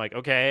 I'm like,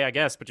 okay, I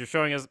guess, but you're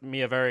showing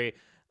me a very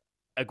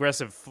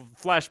aggressive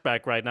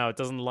flashback right now. It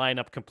doesn't line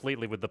up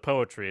completely with the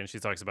poetry, and she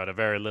talks about a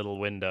very little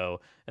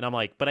window. And I'm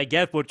like, but I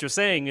get what you're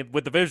saying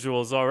with the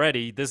visuals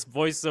already. This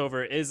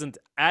voiceover isn't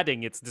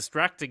adding; it's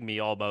distracting me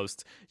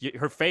almost.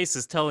 Her face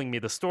is telling me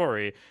the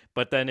story,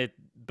 but then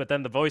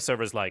the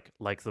voiceover is like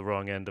the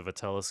wrong end of a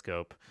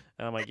telescope.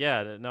 And I'm like,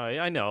 yeah, no,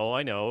 I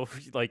know.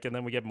 Like, and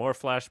then we get more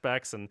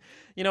flashbacks, and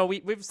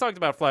we've talked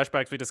about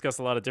flashbacks. We discussed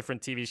a lot of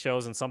different TV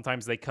shows, and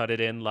sometimes they cut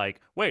it in. Like,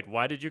 wait,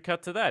 why did you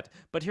cut to that?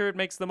 But here it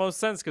makes the most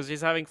sense because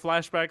she's having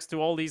flashbacks to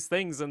all these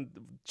things and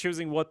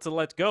choosing what to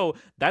let go.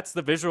 That's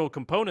the visual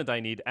component I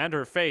need, and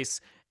her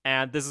face.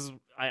 And this is,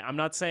 I'm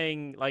not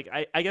saying, like,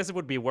 I guess it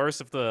would be worse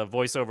if the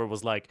voiceover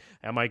was like,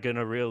 am I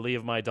gonna really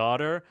leave my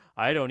daughter?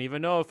 I don't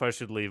even know if I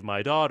should leave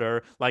my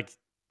daughter. Like,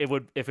 it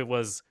would, if it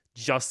was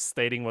just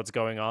stating what's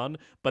going on,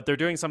 but they're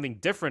doing something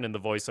different in the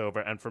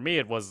voiceover. And for me,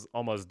 it was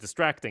almost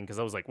distracting because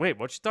I was like, wait,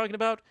 what's she talking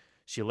about?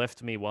 She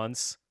left me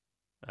once.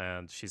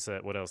 And she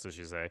said, what else did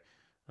she say?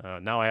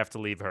 Now I have to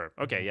leave her.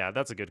 Okay, yeah,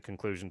 that's a good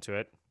conclusion to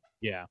it.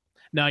 Yeah.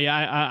 No, yeah,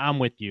 I'm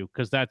with you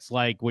because that's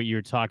like what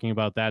you're talking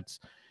about. That's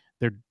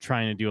they're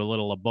trying to do a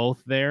little of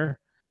both there.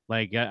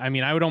 Like, I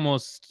mean, I would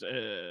almost,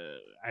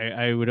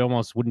 I would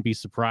almost wouldn't be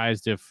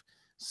surprised if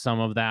some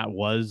of that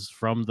was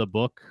from the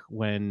book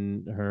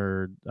when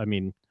her. I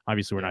mean,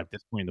 obviously we're not Yeah. at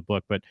this point in the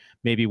book, but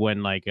maybe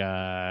when like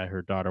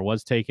her daughter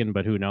was taken.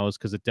 But who knows?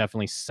 Because it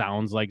definitely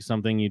sounds like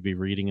something you'd be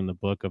reading in the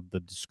book of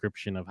the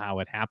description of how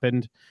it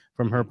happened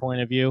from her Mm-hmm.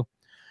 point of view.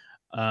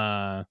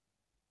 Uh,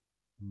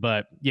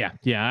 but yeah,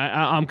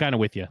 I'm kind of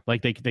with you.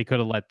 Like they could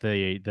have let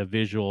the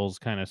visuals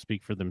kind of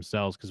speak for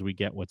themselves because we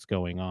get what's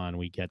going on.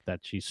 We get that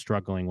she's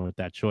struggling with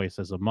that choice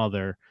as a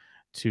mother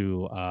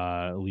to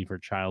leave her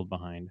child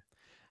behind.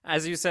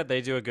 As you said,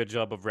 they do a good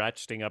job of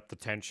ratcheting up the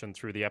tension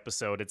through the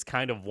episode. It's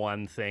kind of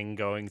one thing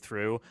going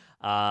through,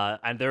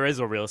 and there is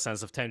a real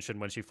sense of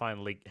tension when she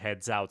finally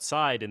heads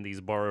outside in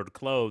these borrowed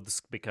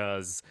clothes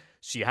because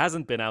she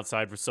hasn't been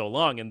outside for so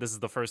long, and this is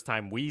the first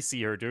time we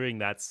see her doing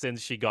that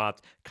since she got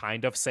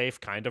kind of safe,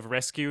 kind of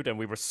rescued, and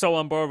we were so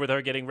on board with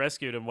her getting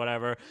rescued and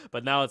whatever.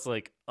 But now it's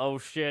like, oh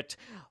shit.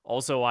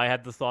 Also, I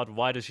had the thought,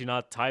 why does she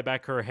not tie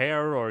back her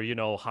hair or,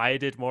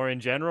 hide it more in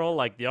general?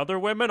 Like the other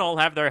women all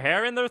have their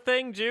hair in their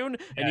thing, June,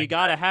 and Yeah, you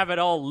gotta have it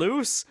all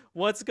loose?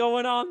 What's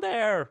going on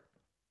there?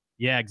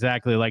 yeah,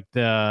 exactly. Like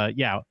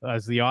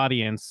as the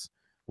audience,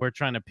 we're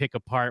trying to pick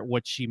apart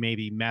what she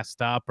maybe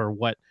messed up or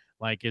what.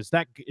 Like, is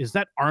that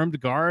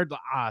armed guard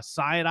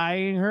side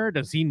eyeing her?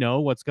 Does he know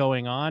what's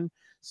going on?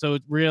 So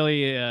it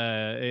really,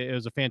 it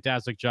was a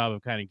fantastic job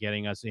of kind of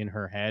getting us in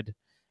her head,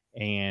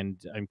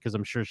 and because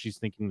I'm sure she's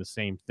thinking the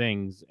same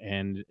things,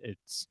 and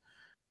it's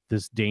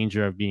this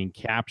danger of being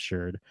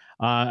captured.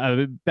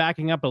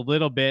 Backing up a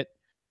little bit,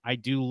 I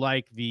do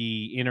like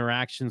the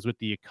interactions with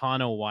the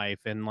Econo wife,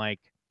 and like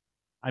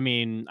I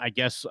mean, I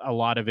guess a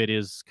lot of it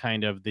is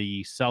kind of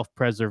the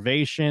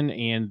self-preservation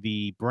and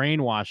the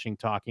brainwashing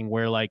talking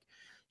where like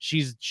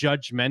she's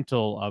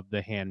judgmental of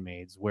the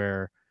handmaids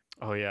where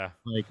Oh yeah.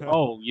 Like,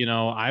 oh,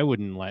 I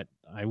wouldn't let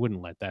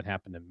that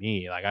happen to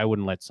me. Like, I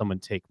wouldn't let someone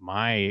take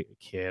my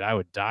kid. I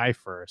would die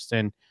first.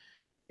 And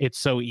it's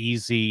so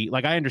easy.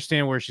 Like, I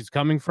understand where she's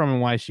coming from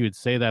and why she would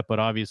say that, but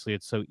obviously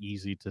it's so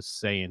easy to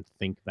say and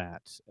think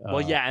that.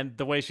 Well, yeah, and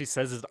the way she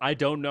says is, I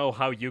don't know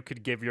how you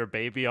could give your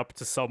baby up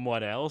to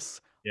someone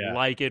else, Yeah,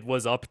 like it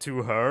was up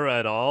to her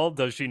at all.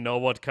 Does she know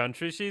what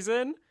country she's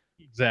in?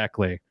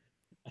 exactly.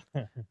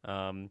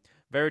 Um,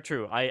 Very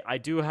true. I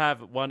do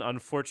have one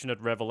unfortunate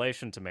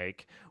revelation to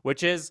make,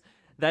 which is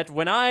that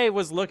when I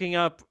was looking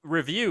up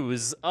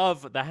reviews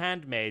of The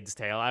Handmaid's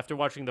Tale after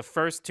watching the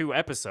first two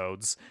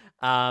episodes,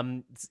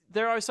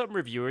 there are some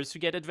reviewers who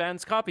get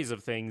advanced copies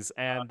of things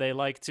and they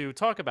like to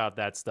talk about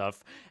that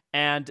stuff.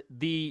 And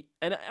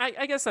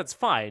I guess that's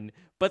fine,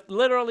 but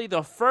literally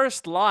the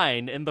first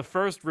line in the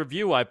first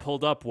review I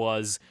pulled up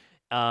was,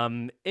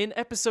 in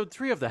episode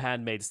 3 of The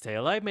Handmaid's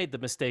Tale, I made the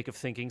mistake of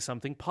thinking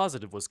something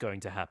positive was going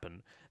to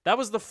happen. That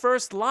was the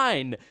first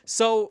line,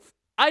 so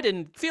I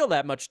didn't feel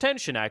that much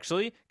tension,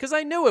 actually, because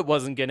I knew it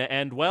wasn't going to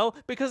end well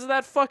because of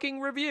that fucking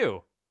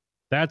review.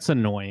 That's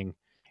annoying.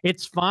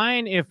 It's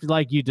fine if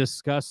like you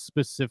discuss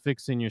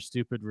specifics in your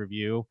stupid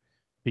review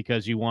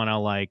because you want to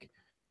like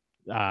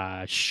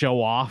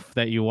show off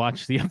that you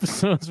watch the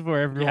episodes for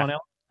everyone Yeah.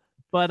 else.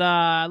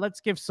 But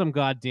let's give some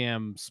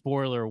goddamn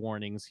spoiler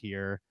warnings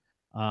here.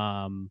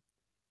 Um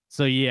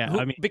so yeah,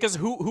 I mean, Because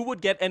who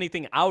would get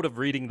anything out of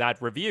reading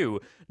that review?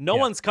 No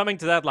yeah. one's coming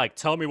to that like,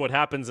 tell me what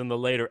happens in the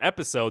later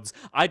episodes.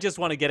 I just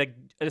want to get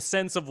a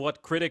sense of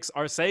what critics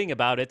are saying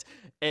about it,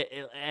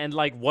 and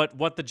like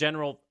what the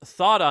general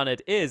thought on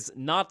it is,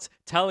 not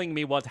telling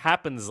me what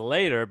happens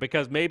later,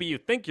 because maybe you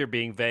think you're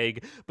being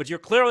vague, but you're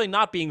clearly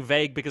not being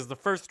vague, because the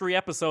first 3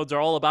 episodes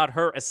are all about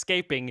her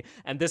escaping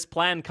and this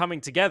plan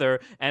coming together,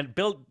 and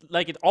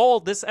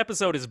this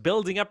episode is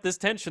building up this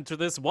tension to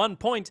this one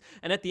point,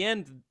 and at the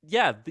end,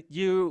 yeah,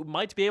 you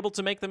might be able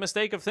to make the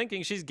mistake of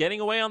thinking she's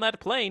getting away on that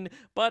plane,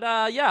 but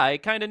yeah, I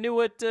kind of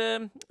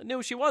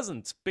knew she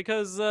wasn't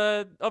because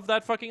of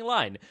that fucking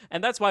line.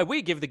 And that's why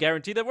we give the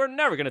guarantee that we're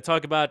never going to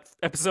talk about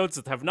episodes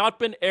that have not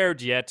been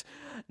aired yet.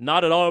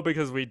 Not at all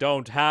because we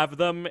don't have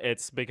them,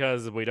 it's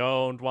because we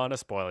don't want to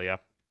spoil you.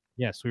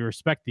 Yes, we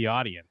respect the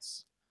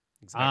audience.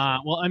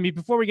 Exactly. Well, I mean,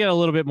 before we get a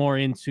little bit more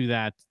into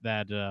that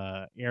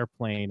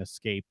airplane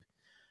escape,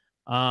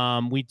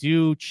 we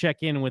do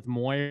check in with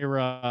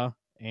Moira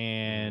Mhm.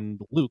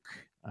 and Luke,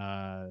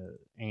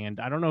 and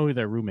I don't know who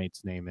their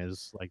roommate's name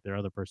is, like their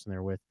other person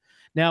they're with.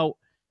 Now,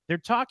 they're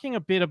talking a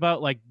bit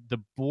about like the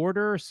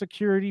border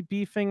security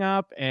beefing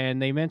up,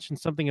 and they mentioned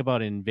something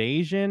about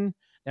invasion.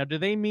 Now, do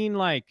they mean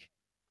like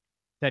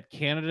that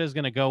Canada is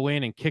going to go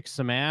in and kick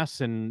some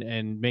ass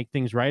and make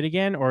things right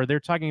again, or they're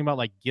talking about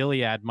like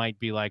Gilead might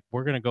be like,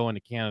 we're going to go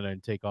into Canada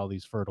and take all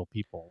these fertile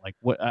people? Like,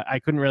 what I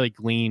couldn't really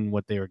glean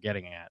what they were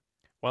getting at.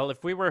 Well,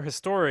 if we were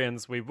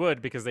historians, we would,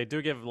 because they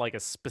do give like a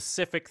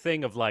specific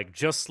thing of like,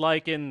 just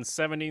like in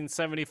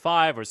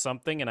 1775 or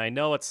something. And I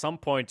know at some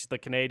point the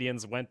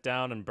Canadians went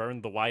down and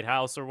burned the White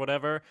House or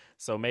whatever.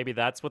 So maybe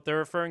that's what they're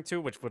referring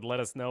to, which would let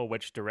us know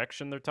which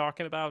direction they're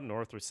talking about,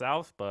 north or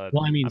south. But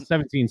Well, I mean, I'm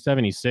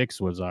 1776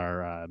 was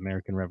our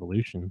American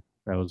Revolution.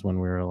 That was when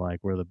we were like,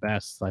 we're the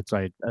best. That's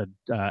why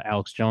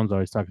Alex Jones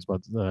always talks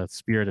about the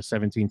spirit of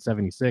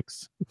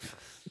 1776.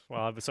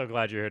 well, I'm so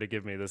glad you're here to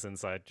give me this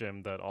insight,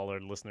 Jim, that all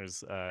our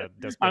listeners I'm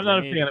desperately not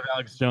a need. fan of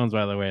Alex Jones,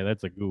 by the way.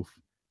 That's a goof.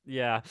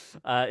 Yeah,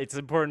 it's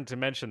important to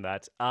mention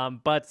that.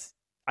 But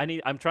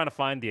I'm trying to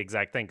find the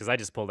exact thing because I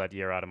just pulled that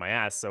year out of my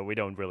ass, so we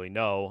don't really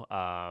know.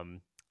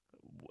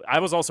 I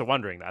was also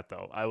wondering that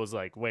though. I was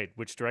like, wait,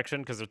 which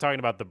direction? Because they're talking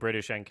about the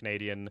British and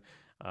Canadian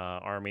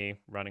army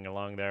running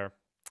along there.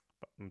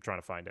 I'm trying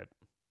to find it.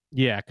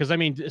 Yeah, because I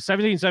mean,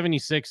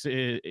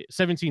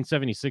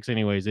 1776,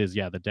 anyways, is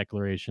yeah the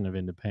Declaration of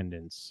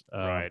Independence.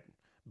 Right.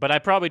 But I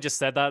probably just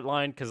said that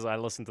line because I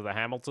listened to the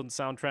Hamilton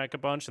soundtrack a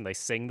bunch, and they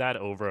sing that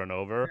over and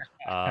over.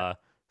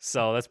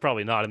 So that's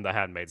probably not in The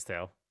Handmaid's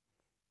Tale.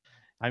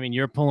 I mean,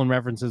 you're pulling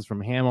references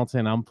from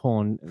Hamilton. I'm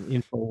pulling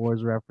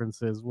Infowars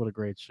references. What a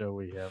great show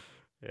we have.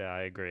 Yeah,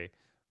 I agree.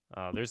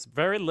 There's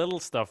very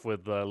little stuff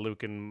with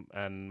Luke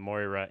and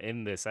Moira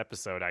in this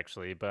episode,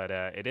 actually, but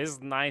it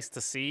is nice to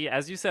see.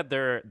 As you said,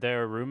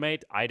 their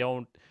roommate. I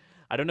don't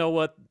know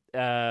what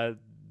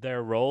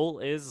their role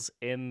is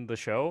in the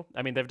show.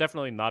 I mean, they've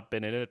definitely not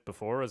been in it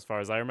before, as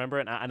far as I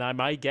remember.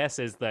 My guess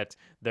is that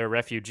they're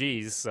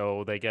refugees,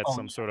 so they get Oh,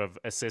 some sort of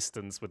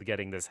assistance with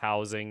getting this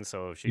housing.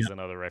 So yeah. she's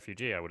another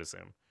refugee, I would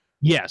assume.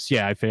 Yes,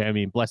 yeah. I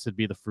mean, blessed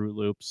be the Fruit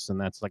Loops, and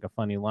that's like a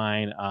funny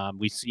line.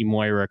 We see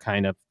Moira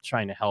kind of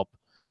trying to help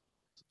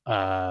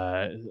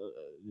uh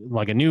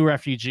like a new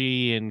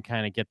refugee and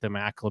kind of get them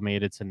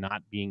acclimated to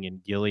not being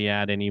in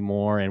Gilead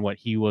anymore, and what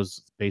he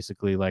was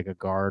basically like a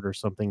guard or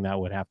something that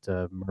would have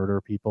to murder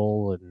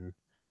people, and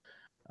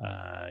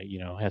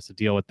has to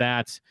deal with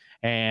that.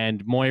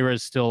 And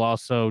Moira's still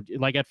also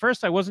like, at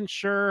first I wasn't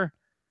sure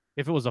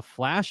if it was a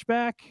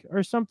flashback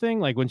or something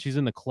like when she's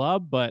in the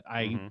club, but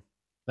I Mm-hmm.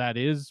 that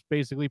is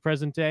basically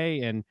present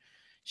day. And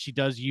she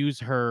does use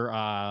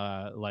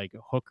her like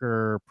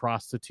hooker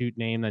prostitute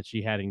name that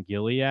she had in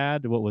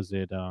Gilead. What was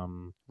it?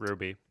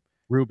 Ruby.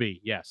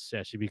 Ruby. Yes,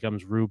 yeah, she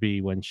becomes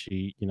Ruby when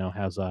she,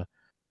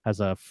 has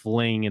a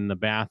fling in the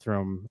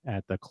bathroom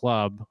at the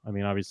club. I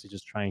mean, obviously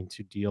just trying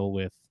to deal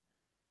with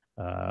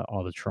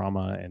all the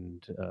trauma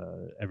and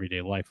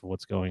everyday life of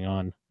what's going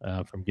on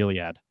from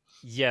Gilead.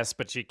 Yes,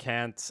 but she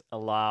can't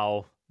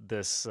allow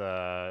this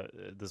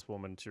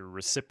woman to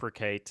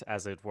reciprocate,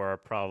 as it were,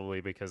 probably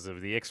because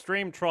of the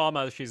extreme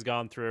trauma she's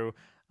gone through.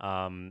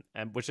 And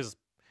which is,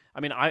 I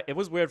mean, it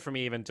was weird for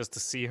me even just to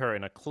see her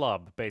in a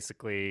club,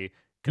 basically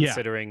Yeah.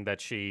 considering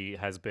that she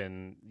has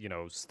been,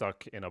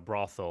 stuck in a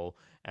brothel,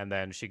 and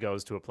then she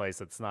goes to a place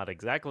that's not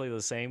exactly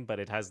the same, but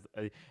it has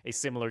a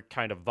similar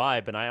kind of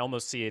vibe, and I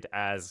almost see it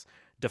as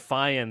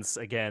defiance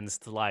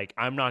against, like,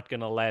 I'm not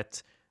gonna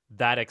let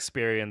that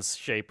experience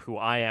shape who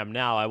I am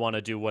now. I want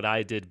to do what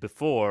I did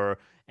before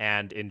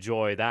and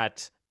enjoy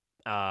that,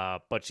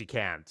 but she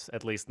can't,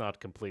 at least not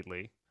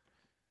completely.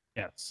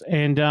 Yes.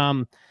 And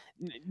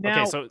Okay,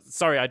 now so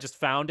sorry, I just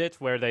found it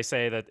where they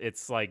say that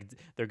it's like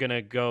they're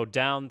gonna go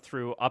down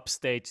through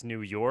upstate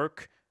New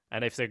York,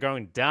 and if they're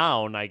going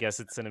down, I guess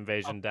it's an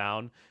invasion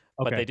down.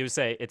 But okay. they do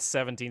say it's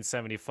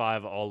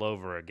 1775 all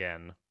over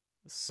again.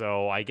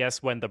 So I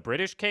guess when the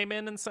British came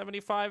in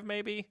 75,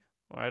 maybe.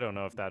 Well, I don't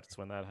know if that's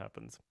when that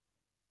happens.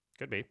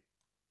 Could be.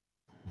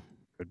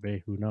 Could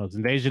be. Who knows?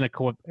 Invasion of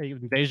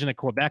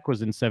Quebec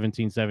was in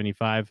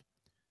 1775.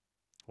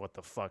 What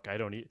the fuck? I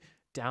don't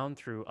down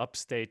through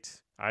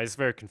upstate. It's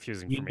very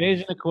confusing The for me.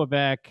 invasion of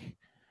Quebec,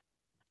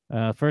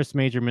 first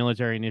major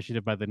military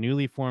initiative by the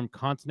newly formed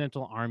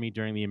Continental Army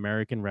during the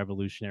American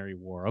Revolutionary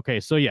War. Okay,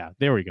 so yeah,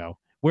 there we go.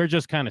 We're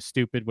just kind of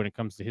stupid when it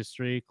comes to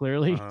history,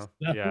 clearly.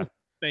 Yeah.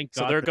 Thank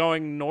So God. they're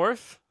going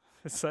north?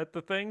 Is that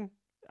the thing?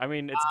 I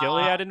mean, it's Uh,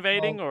 Gilead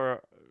invading,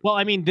 or well,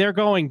 I mean, they're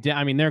going down.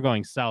 I mean, they're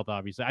going south,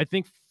 obviously. I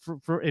think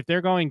for if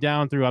they're going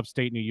down through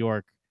upstate New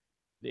York,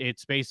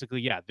 it's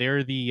basically, yeah,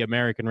 they're the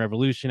American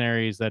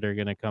revolutionaries that are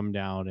going to come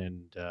down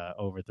and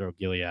overthrow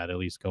Gilead. At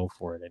least go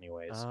for it,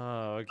 anyways.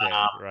 oh, okay,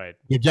 right.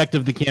 The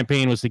objective of the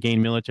campaign was to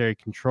gain military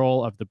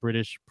control of the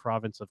British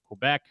province of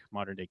Quebec,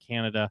 modern day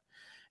Canada,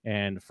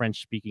 and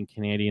French speaking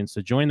Canadians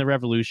to join the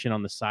revolution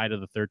on the side of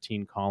the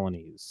 13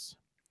 colonies.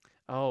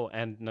 Oh,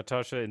 and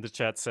Natasha in the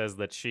chat says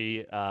that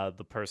she,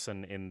 the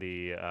person in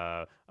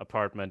the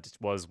apartment,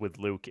 was with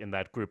Luke in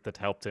that group that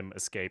helped him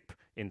escape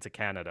into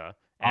Canada,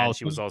 Oh, and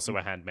she was also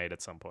a handmaid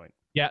at some point.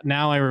 yeah,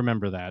 now I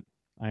remember that.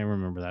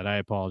 I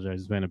apologize.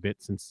 It's been a bit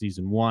since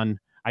season one.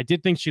 I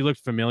did think she looked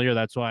familiar.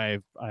 That's why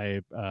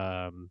I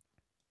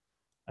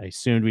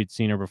assumed we'd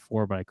seen her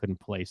before, but I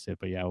couldn't place it.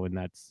 But yeah, when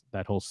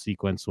that whole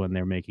sequence when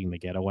they're making the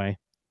getaway.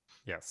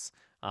 Yes.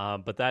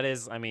 But that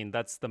is, I mean,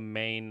 that's the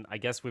main. I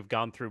guess we've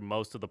gone through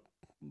most of the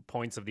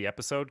points of the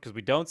episode because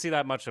we don't see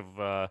that much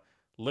of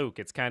Luke.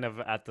 It's kind of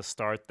at the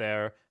start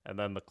there, and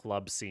then the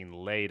club scene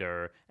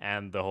later,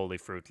 and the Holy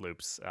Fruit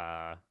Loops.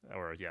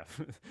 Or, yeah,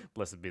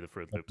 blessed be the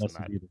Fruit Loops in Blessed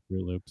that. be the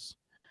Fruit Loops.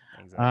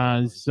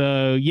 Exactly.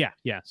 So yeah.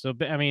 So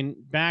I mean,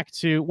 back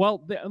to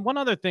one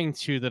other thing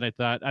too that I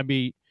thought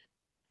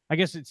I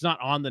guess it's not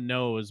on the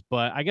nose,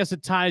 but I guess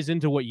it ties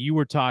into what you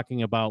were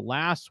talking about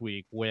last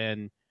week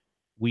when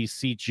we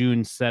see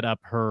June set up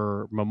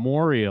her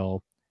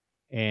memorial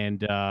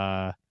and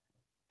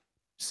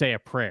say a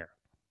prayer.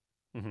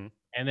 Mm-hmm.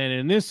 And then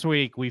in this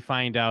week, we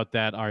find out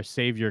that our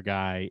savior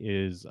guy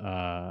is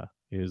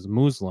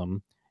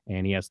Muslim,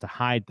 and he has to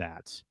hide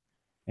that.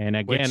 And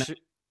again, Which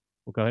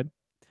well, go ahead.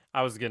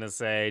 I was gonna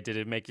say, did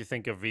it make you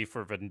think of V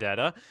for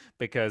Vendetta?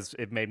 Because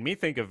it made me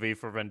think of V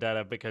for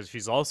Vendetta because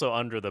she's also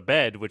under the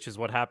bed, which is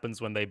what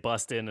happens when they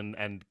bust in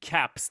and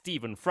cap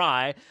Stephen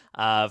Fry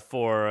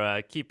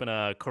for keeping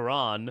a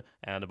Quran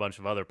and a bunch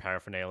of other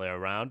paraphernalia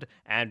around,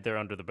 and they're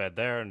under the bed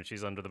there, and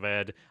she's under the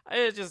bed.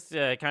 It's just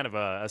kind of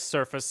a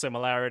surface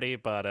similarity,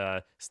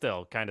 but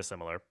still kind of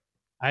similar.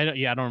 I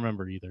don't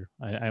remember either.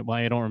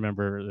 I don't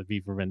remember the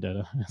V for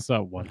Vendetta. I saw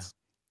it once.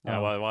 Yeah,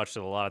 well, I watched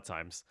it a lot of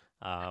times.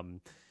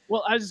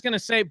 Well, I was just gonna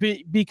say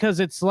because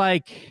it's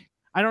like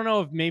I don't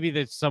know if maybe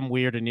there's some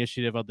weird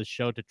initiative of the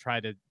show to try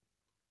to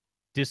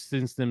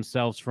distance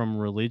themselves from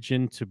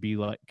religion to be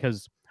like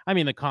because I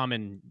mean the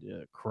common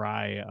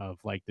cry of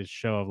like this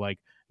show of like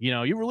you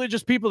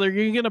religious people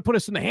you're gonna put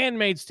us in the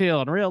Handmaid's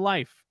Tale in real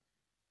life,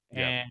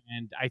 Yeah.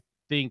 and I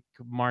think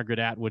Margaret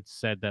Atwood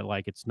said that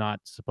like it's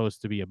not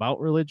supposed to be about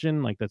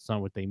religion, like that's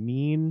not what they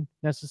mean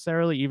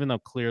necessarily, even though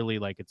clearly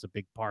like it's a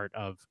big part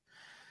of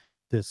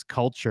this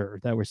culture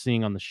that we're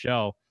seeing on the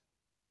show.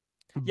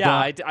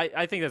 Yeah, But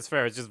I think that's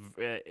fair. It's just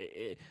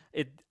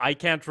I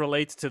can't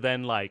relate to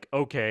then like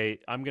okay,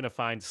 I'm gonna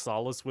find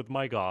solace with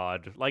my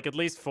God. Like at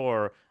least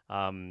for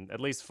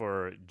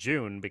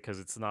June, because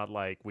it's not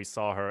like we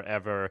saw her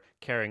ever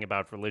caring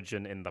about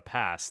religion in the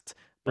past.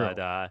 true. But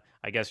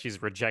I guess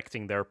she's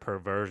rejecting their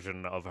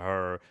perversion of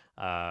her.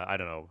 I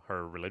don't know,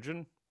 her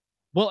religion.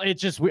 Well,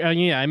 it's just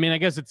yeah. I mean, I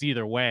guess it's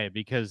either way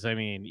because I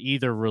mean,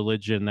 either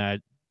religion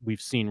that we've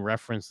seen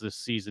referenced this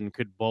season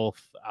could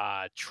both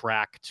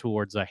track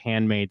towards a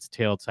Handmaid's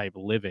Tale type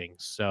living.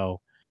 So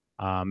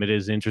It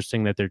is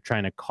interesting that they're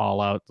trying to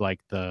call out like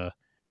the,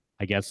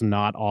 I guess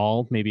not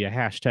all, maybe a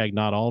hashtag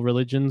not all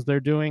religions they're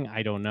doing.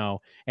 I don't know.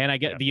 And I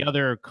get Yeah. the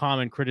other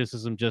common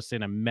criticism just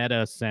in a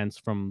meta sense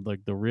from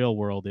like the real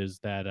world is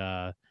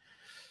that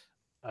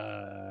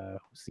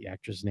what's the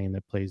actress name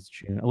that plays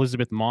June?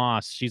 Elizabeth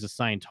Moss. She's a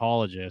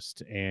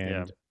Scientologist, Yeah.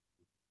 and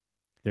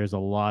there's a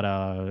lot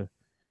of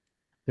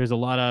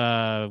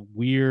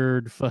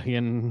weird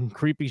fucking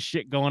creepy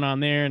shit going on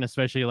there, and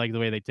especially like the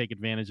way they take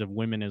advantage of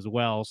women as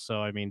well.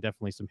 So I mean,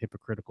 definitely some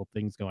hypocritical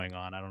things going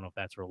on. I don't know if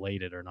that's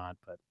related or not,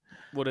 but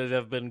Would it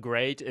have been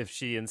great if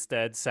she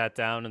instead sat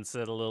down and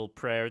said a little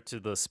prayer to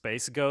the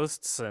space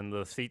ghosts and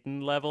the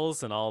Thetan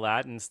levels and all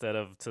that instead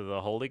of to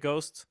the Holy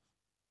Ghost?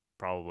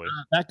 Probably.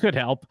 that could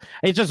help.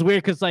 It's just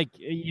weird because like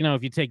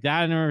if you take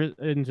that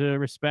into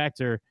respect,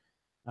 or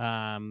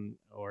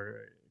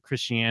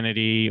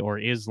Christianity or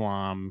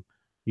Islam,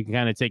 you can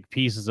kind of take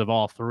pieces of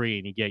all three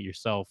and you get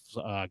yourself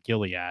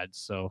Gilead.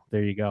 So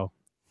there you go.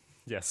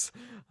 Yes.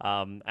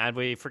 And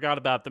we forgot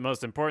about the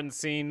most important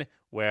scene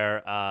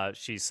where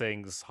she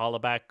sings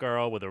Hollaback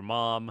Girl with her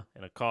mom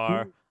in a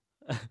car.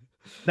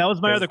 That was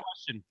my Because other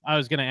question I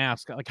was going to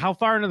ask. Like, how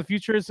far into the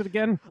future is it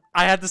again?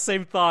 I had the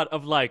same thought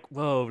of like,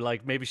 whoa,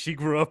 like maybe she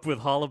grew up with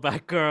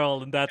Hollaback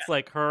Girl and that's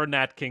like her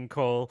Nat King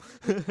Cole.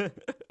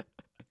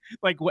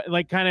 Like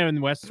kind of in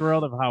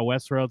Westworld, of how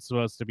Westworld's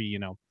supposed to be,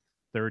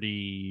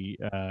 30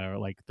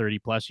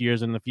 plus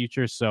years in the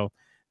future. So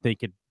they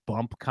could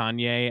bump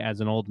Kanye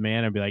as an old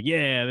man and be like,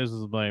 yeah, this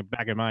is like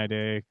back in my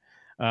day.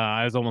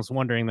 I was almost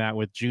wondering that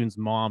with June's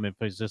mom, if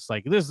it's just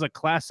like, this is a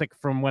classic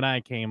from when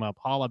I came up,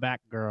 Hollaback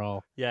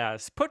Girl.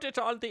 Yes, put it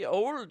on the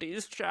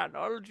oldies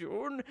channel,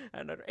 June,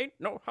 and it ain't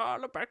no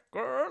Hollaback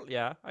Girl.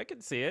 Yeah, I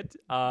can see it.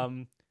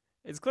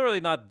 It's clearly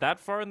not that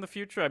far in the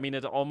future. I mean,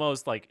 it's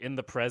almost like in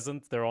the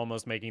present. They're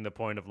almost making the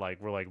point of like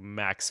we're like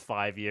max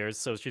 5 years,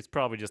 so she's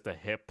probably just a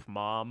hip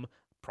mom, Hmm.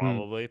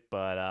 probably.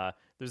 But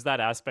there's that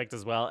aspect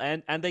as well,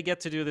 and they get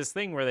to do this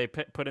thing where they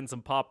put in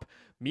some pop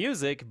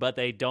music, but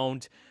they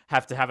don't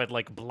have to have it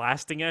like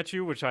blasting at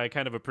you, which I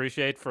kind of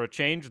appreciate for a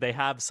change. They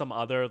have some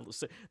other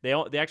they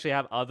actually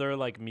have other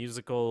like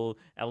musical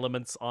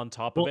elements on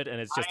top of Well, it, and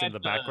it's I just in had the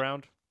to,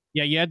 background.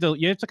 yeah, you have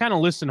to kind of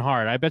listen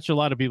hard. I bet you a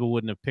lot of people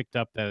wouldn't have picked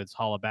up that it's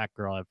Hollaback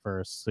Girl at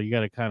first. So you got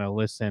to kind of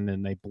listen,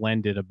 and they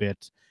blend it a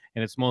bit.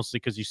 And it's mostly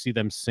because you see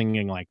them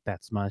singing like,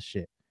 "That's my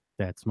shit,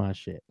 that's my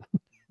shit."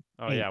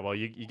 Oh Ain't yeah, well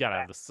you gotta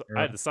have the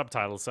I had girl. the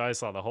subtitles, so I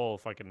saw the whole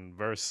fucking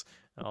verse,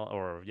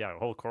 or yeah,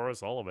 whole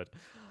chorus, all of it.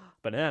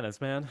 Bananas,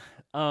 man.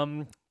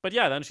 But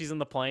yeah, then she's in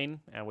the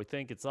plane, and we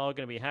think it's all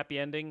gonna be happy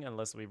ending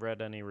unless we've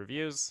read any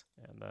reviews,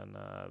 and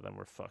then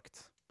we're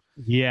fucked.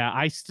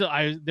 Yeah,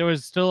 there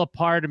was still a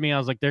part of me. I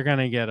was like, they're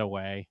gonna get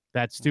away.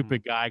 That Hmm.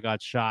 stupid guy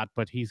got shot,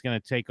 but he's gonna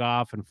take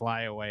off and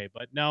fly away.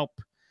 But nope,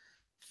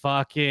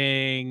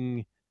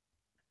 fucking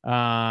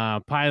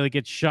pilot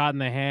gets shot in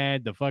the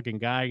head, the fucking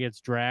guy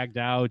gets dragged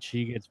out,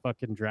 she gets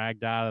fucking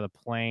dragged out of the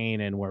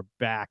plane, and we're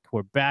back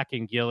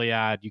in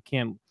Gilead.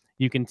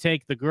 You can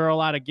take the girl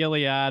out of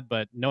Gilead,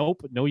 but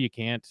nope, no you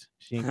can't.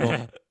 She ain't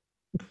going.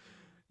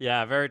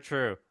 Yeah, very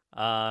true.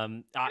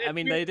 And I it's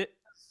mean weird. they did.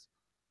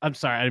 I'm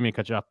sorry, I didn't mean to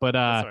cut you off, but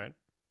That's all right.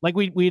 like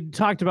we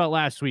talked about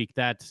last week,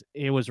 that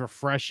it was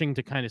refreshing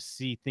to kind of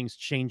see things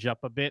change up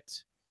a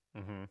bit.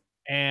 Mm-hmm.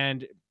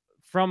 And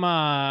from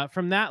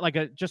that, like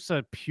a just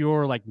a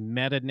pure like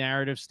meta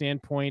narrative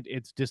standpoint,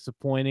 it's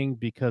disappointing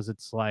because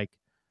it's like,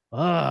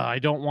 I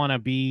don't want to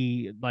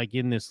be like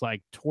in this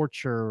like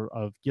torture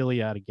of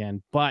Gilead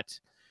again. But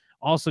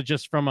also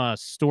just from a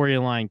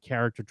storyline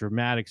character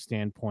dramatic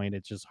standpoint,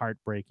 it's just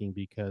heartbreaking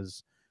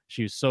because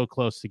she was so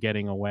close to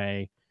getting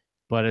away.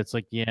 But it's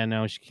like, yeah,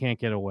 no, she can't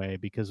get away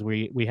because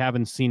we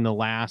haven't seen the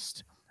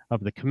last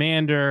of the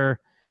commander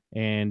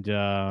and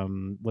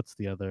what's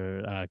the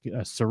other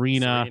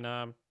Serena,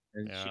 Serena.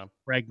 and she's Yeah.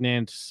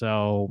 pregnant.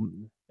 So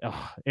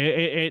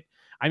it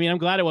I mean, I'm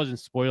glad it wasn't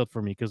spoiled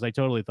for me because I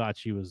totally thought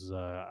she was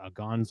a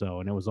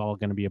gonzo and it was all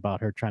going to be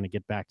about her trying to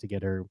get back to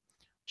get her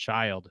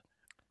child.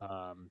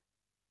 Um,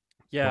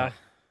 Yeah. but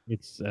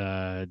it's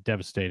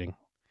devastating.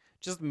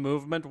 Just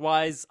movement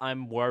wise,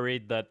 I'm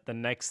worried that the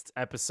next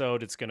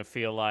episode it's gonna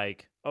feel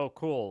like, oh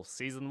cool,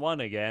 season one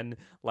again.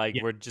 Like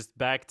Yeah. we're just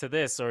back to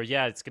this, or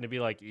yeah, it's gonna be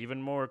like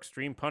even more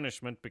extreme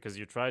punishment because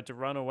you tried to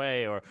run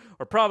away, or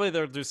probably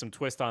they'll do some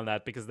twist on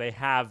that because they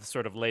have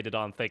sort of laid it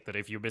on thick that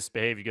if you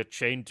misbehave, you get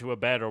chained to a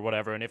bed or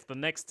whatever. And if the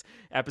next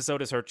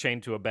episode is her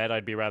chained to a bed,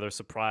 I'd be rather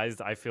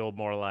surprised. I feel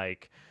more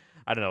like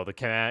I don't know,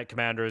 the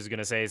commander is going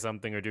to say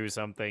something or do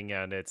something,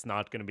 and it's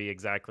not going to be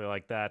exactly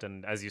like that.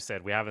 And as you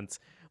said, we haven't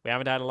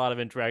had a lot of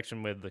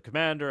interaction with the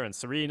commander and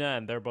Serena,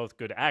 and they're both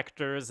good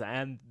actors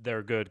and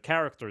they're good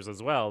characters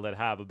as well that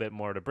have a bit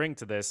more to bring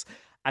to this.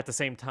 At the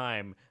same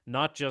time,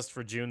 not just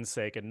for June's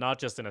sake and not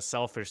just in a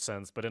selfish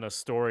sense, but in a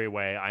story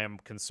way, I am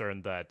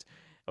concerned that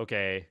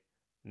okay,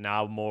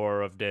 now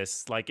more of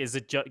this. Like, is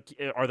it just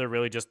are there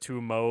really just two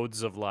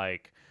modes of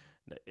like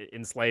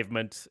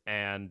enslavement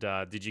and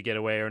did you get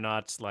away or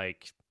not?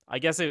 Like, I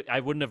guess I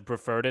wouldn't have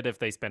preferred it if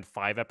they spent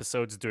 5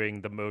 episodes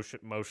doing the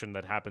motion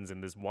that happens in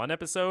this one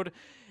episode.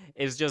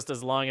 It's just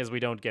as long as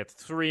we don't get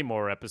 3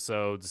 more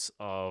episodes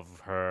of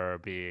her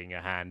being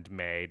a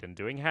handmaid and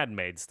doing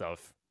handmaid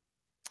stuff.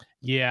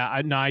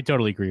 Yeah, no, I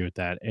totally agree with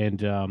that.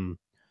 And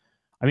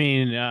I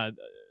mean,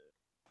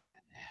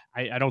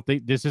 I don't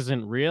think this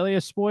isn't really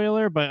a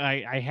spoiler, but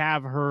I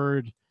have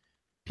heard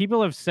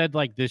people have said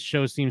like this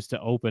show seems to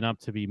open up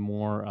to be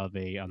more of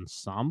a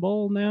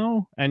ensemble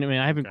now. And I mean,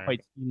 I haven't Okay.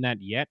 quite seen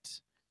that yet,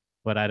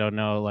 but I don't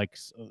know. Like,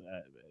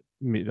 I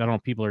don't know.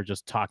 If people are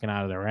just talking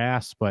out of their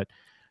ass, but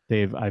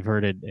I've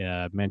heard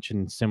it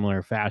mentioned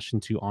similar fashion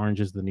to Orange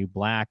is the New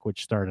Black,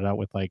 which started out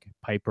with like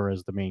Piper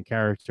as the main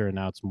character, and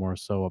now it's more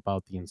so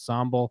about the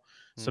ensemble.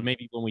 So Hmm.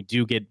 maybe when we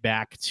do get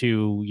back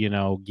to,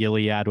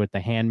 Gilead with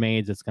the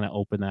handmaids, it's going to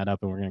open that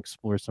up and we're going to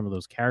explore some of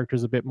those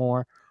characters a bit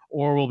more.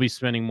 Or we'll be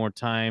spending more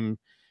time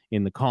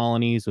in the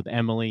colonies with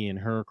Emily and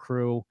her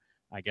crew.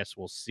 I guess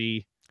we'll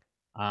see.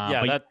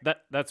 Yeah,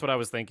 But that's what I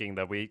was thinking.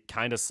 That we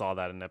kind of saw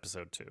that in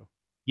episode 2.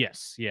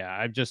 yes, yeah,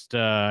 I've just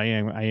I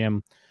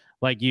am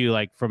like you,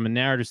 like from a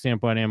narrative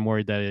standpoint, I am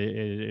worried that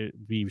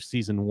it be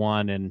season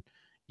one, and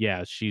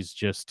yeah, she's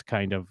just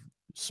kind of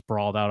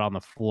sprawled out on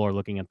the floor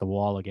looking at the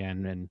wall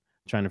again and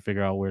trying to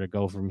figure out where to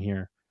go from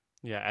here.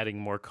 Yeah, adding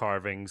more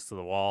carvings to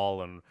the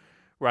wall and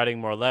writing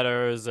more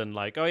letters and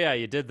like, oh yeah,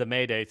 you did the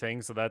Mayday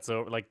thing, so that's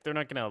over. Like they're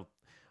not gonna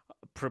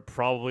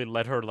probably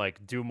let her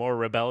like do more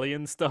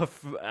rebellion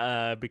stuff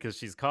because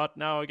she's caught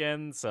now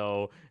again.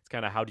 So it's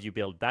kind of how do you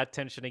build that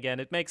tension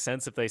again? It makes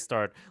sense if they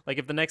start like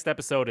if the next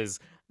episode is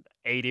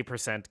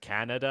 80%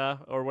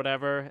 Canada or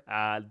whatever,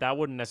 that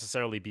wouldn't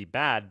necessarily be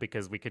bad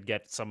because we could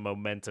get some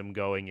momentum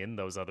going in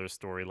those other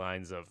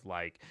storylines of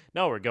like,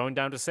 no, we're going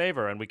down to save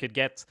her. And we could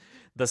get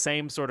the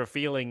same sort of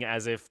feeling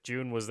as if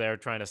June was there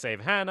trying to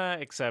save Hannah,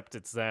 except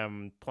it's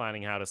them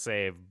planning how to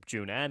save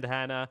June and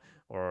Hannah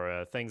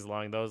or things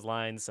along those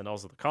lines, and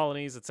also the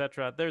colonies,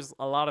 etc. There's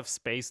a lot of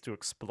space to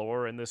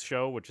explore in this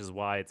show, which is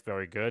why it's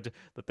very good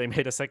that they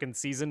made a second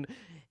season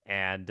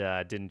and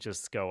didn't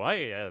just go, oh,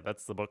 yeah,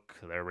 that's the book.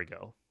 There we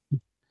go.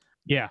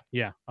 Yeah,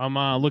 yeah, I'm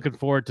looking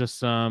forward to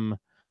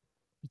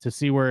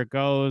see where it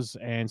goes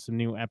and some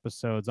new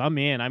episodes. I'm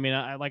in. I mean,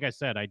 like I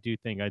said, I think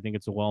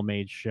it's a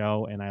well-made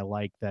show, and I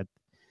like that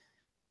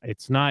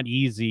it's not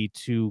easy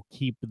to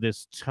keep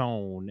this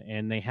tone,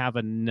 and they have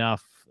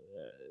enough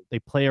they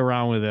play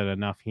around with it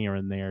enough here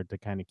and there to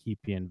kind of keep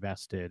you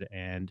invested.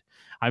 And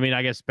I mean,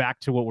 I guess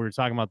back to what we were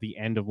talking about the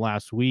end of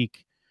last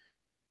week,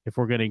 if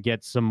we're going to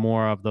get some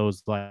more of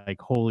those like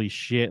holy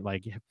shit,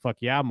 like fuck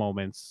yeah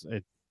moments,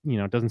 it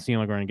doesn't seem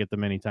like we're going to get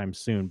them anytime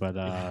soon, but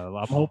Yeah.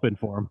 I'm hoping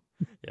for them.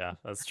 Yeah,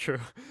 that's true.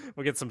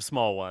 We'll get some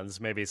small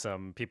ones, maybe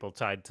some people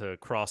tied to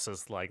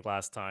crosses like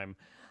last time.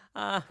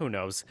 Who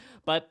knows?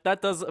 But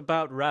that does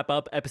about wrap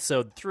up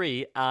episode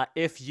 3.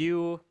 If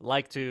you would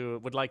like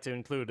to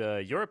include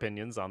your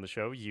opinions on the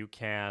show, you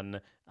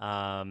can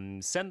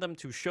send them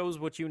to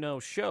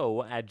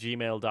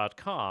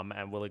showswhatyouknowshow@gmail.com,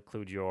 and we'll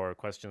include your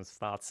questions,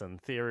 thoughts,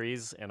 and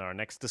theories in our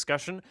next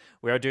discussion.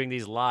 We are doing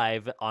these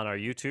live on our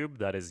YouTube.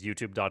 That is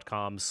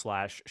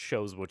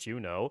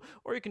youtube.com/showswhatyouknow,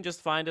 or you can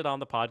just find it on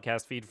the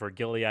podcast feed for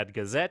Gilead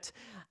Gazette.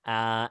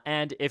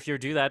 And if you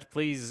do that,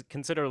 please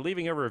consider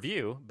leaving a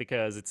review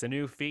because it's a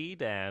new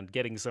feed and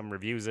getting some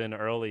reviews in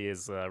early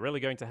is really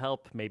going to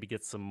help maybe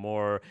get some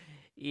more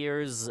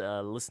ears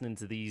listening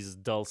to these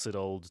dulcet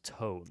old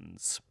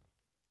tones.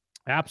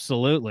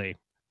 Absolutely.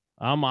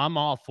 I'm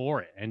all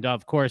for it. And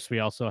of course, we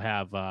also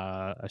have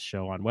a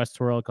show on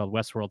Westworld called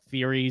Westworld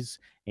Theories,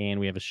 and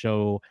we have a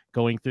show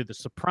going through The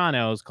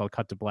Sopranos called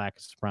Cut to Black,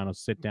 Sopranos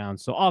Sit Down.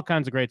 So all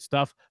kinds of great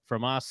stuff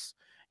from us,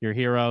 your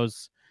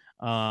heroes.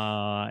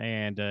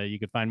 And you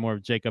can find more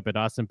of Jacob at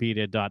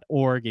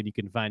awesomepedia.org, and you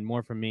can find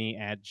more from me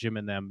at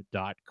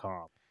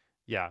jimandthem.com.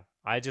 Yeah,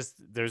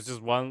 there's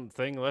just one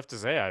thing left to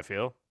say, I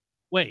feel.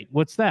 Wait,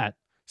 what's that?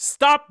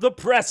 Stop the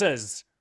presses!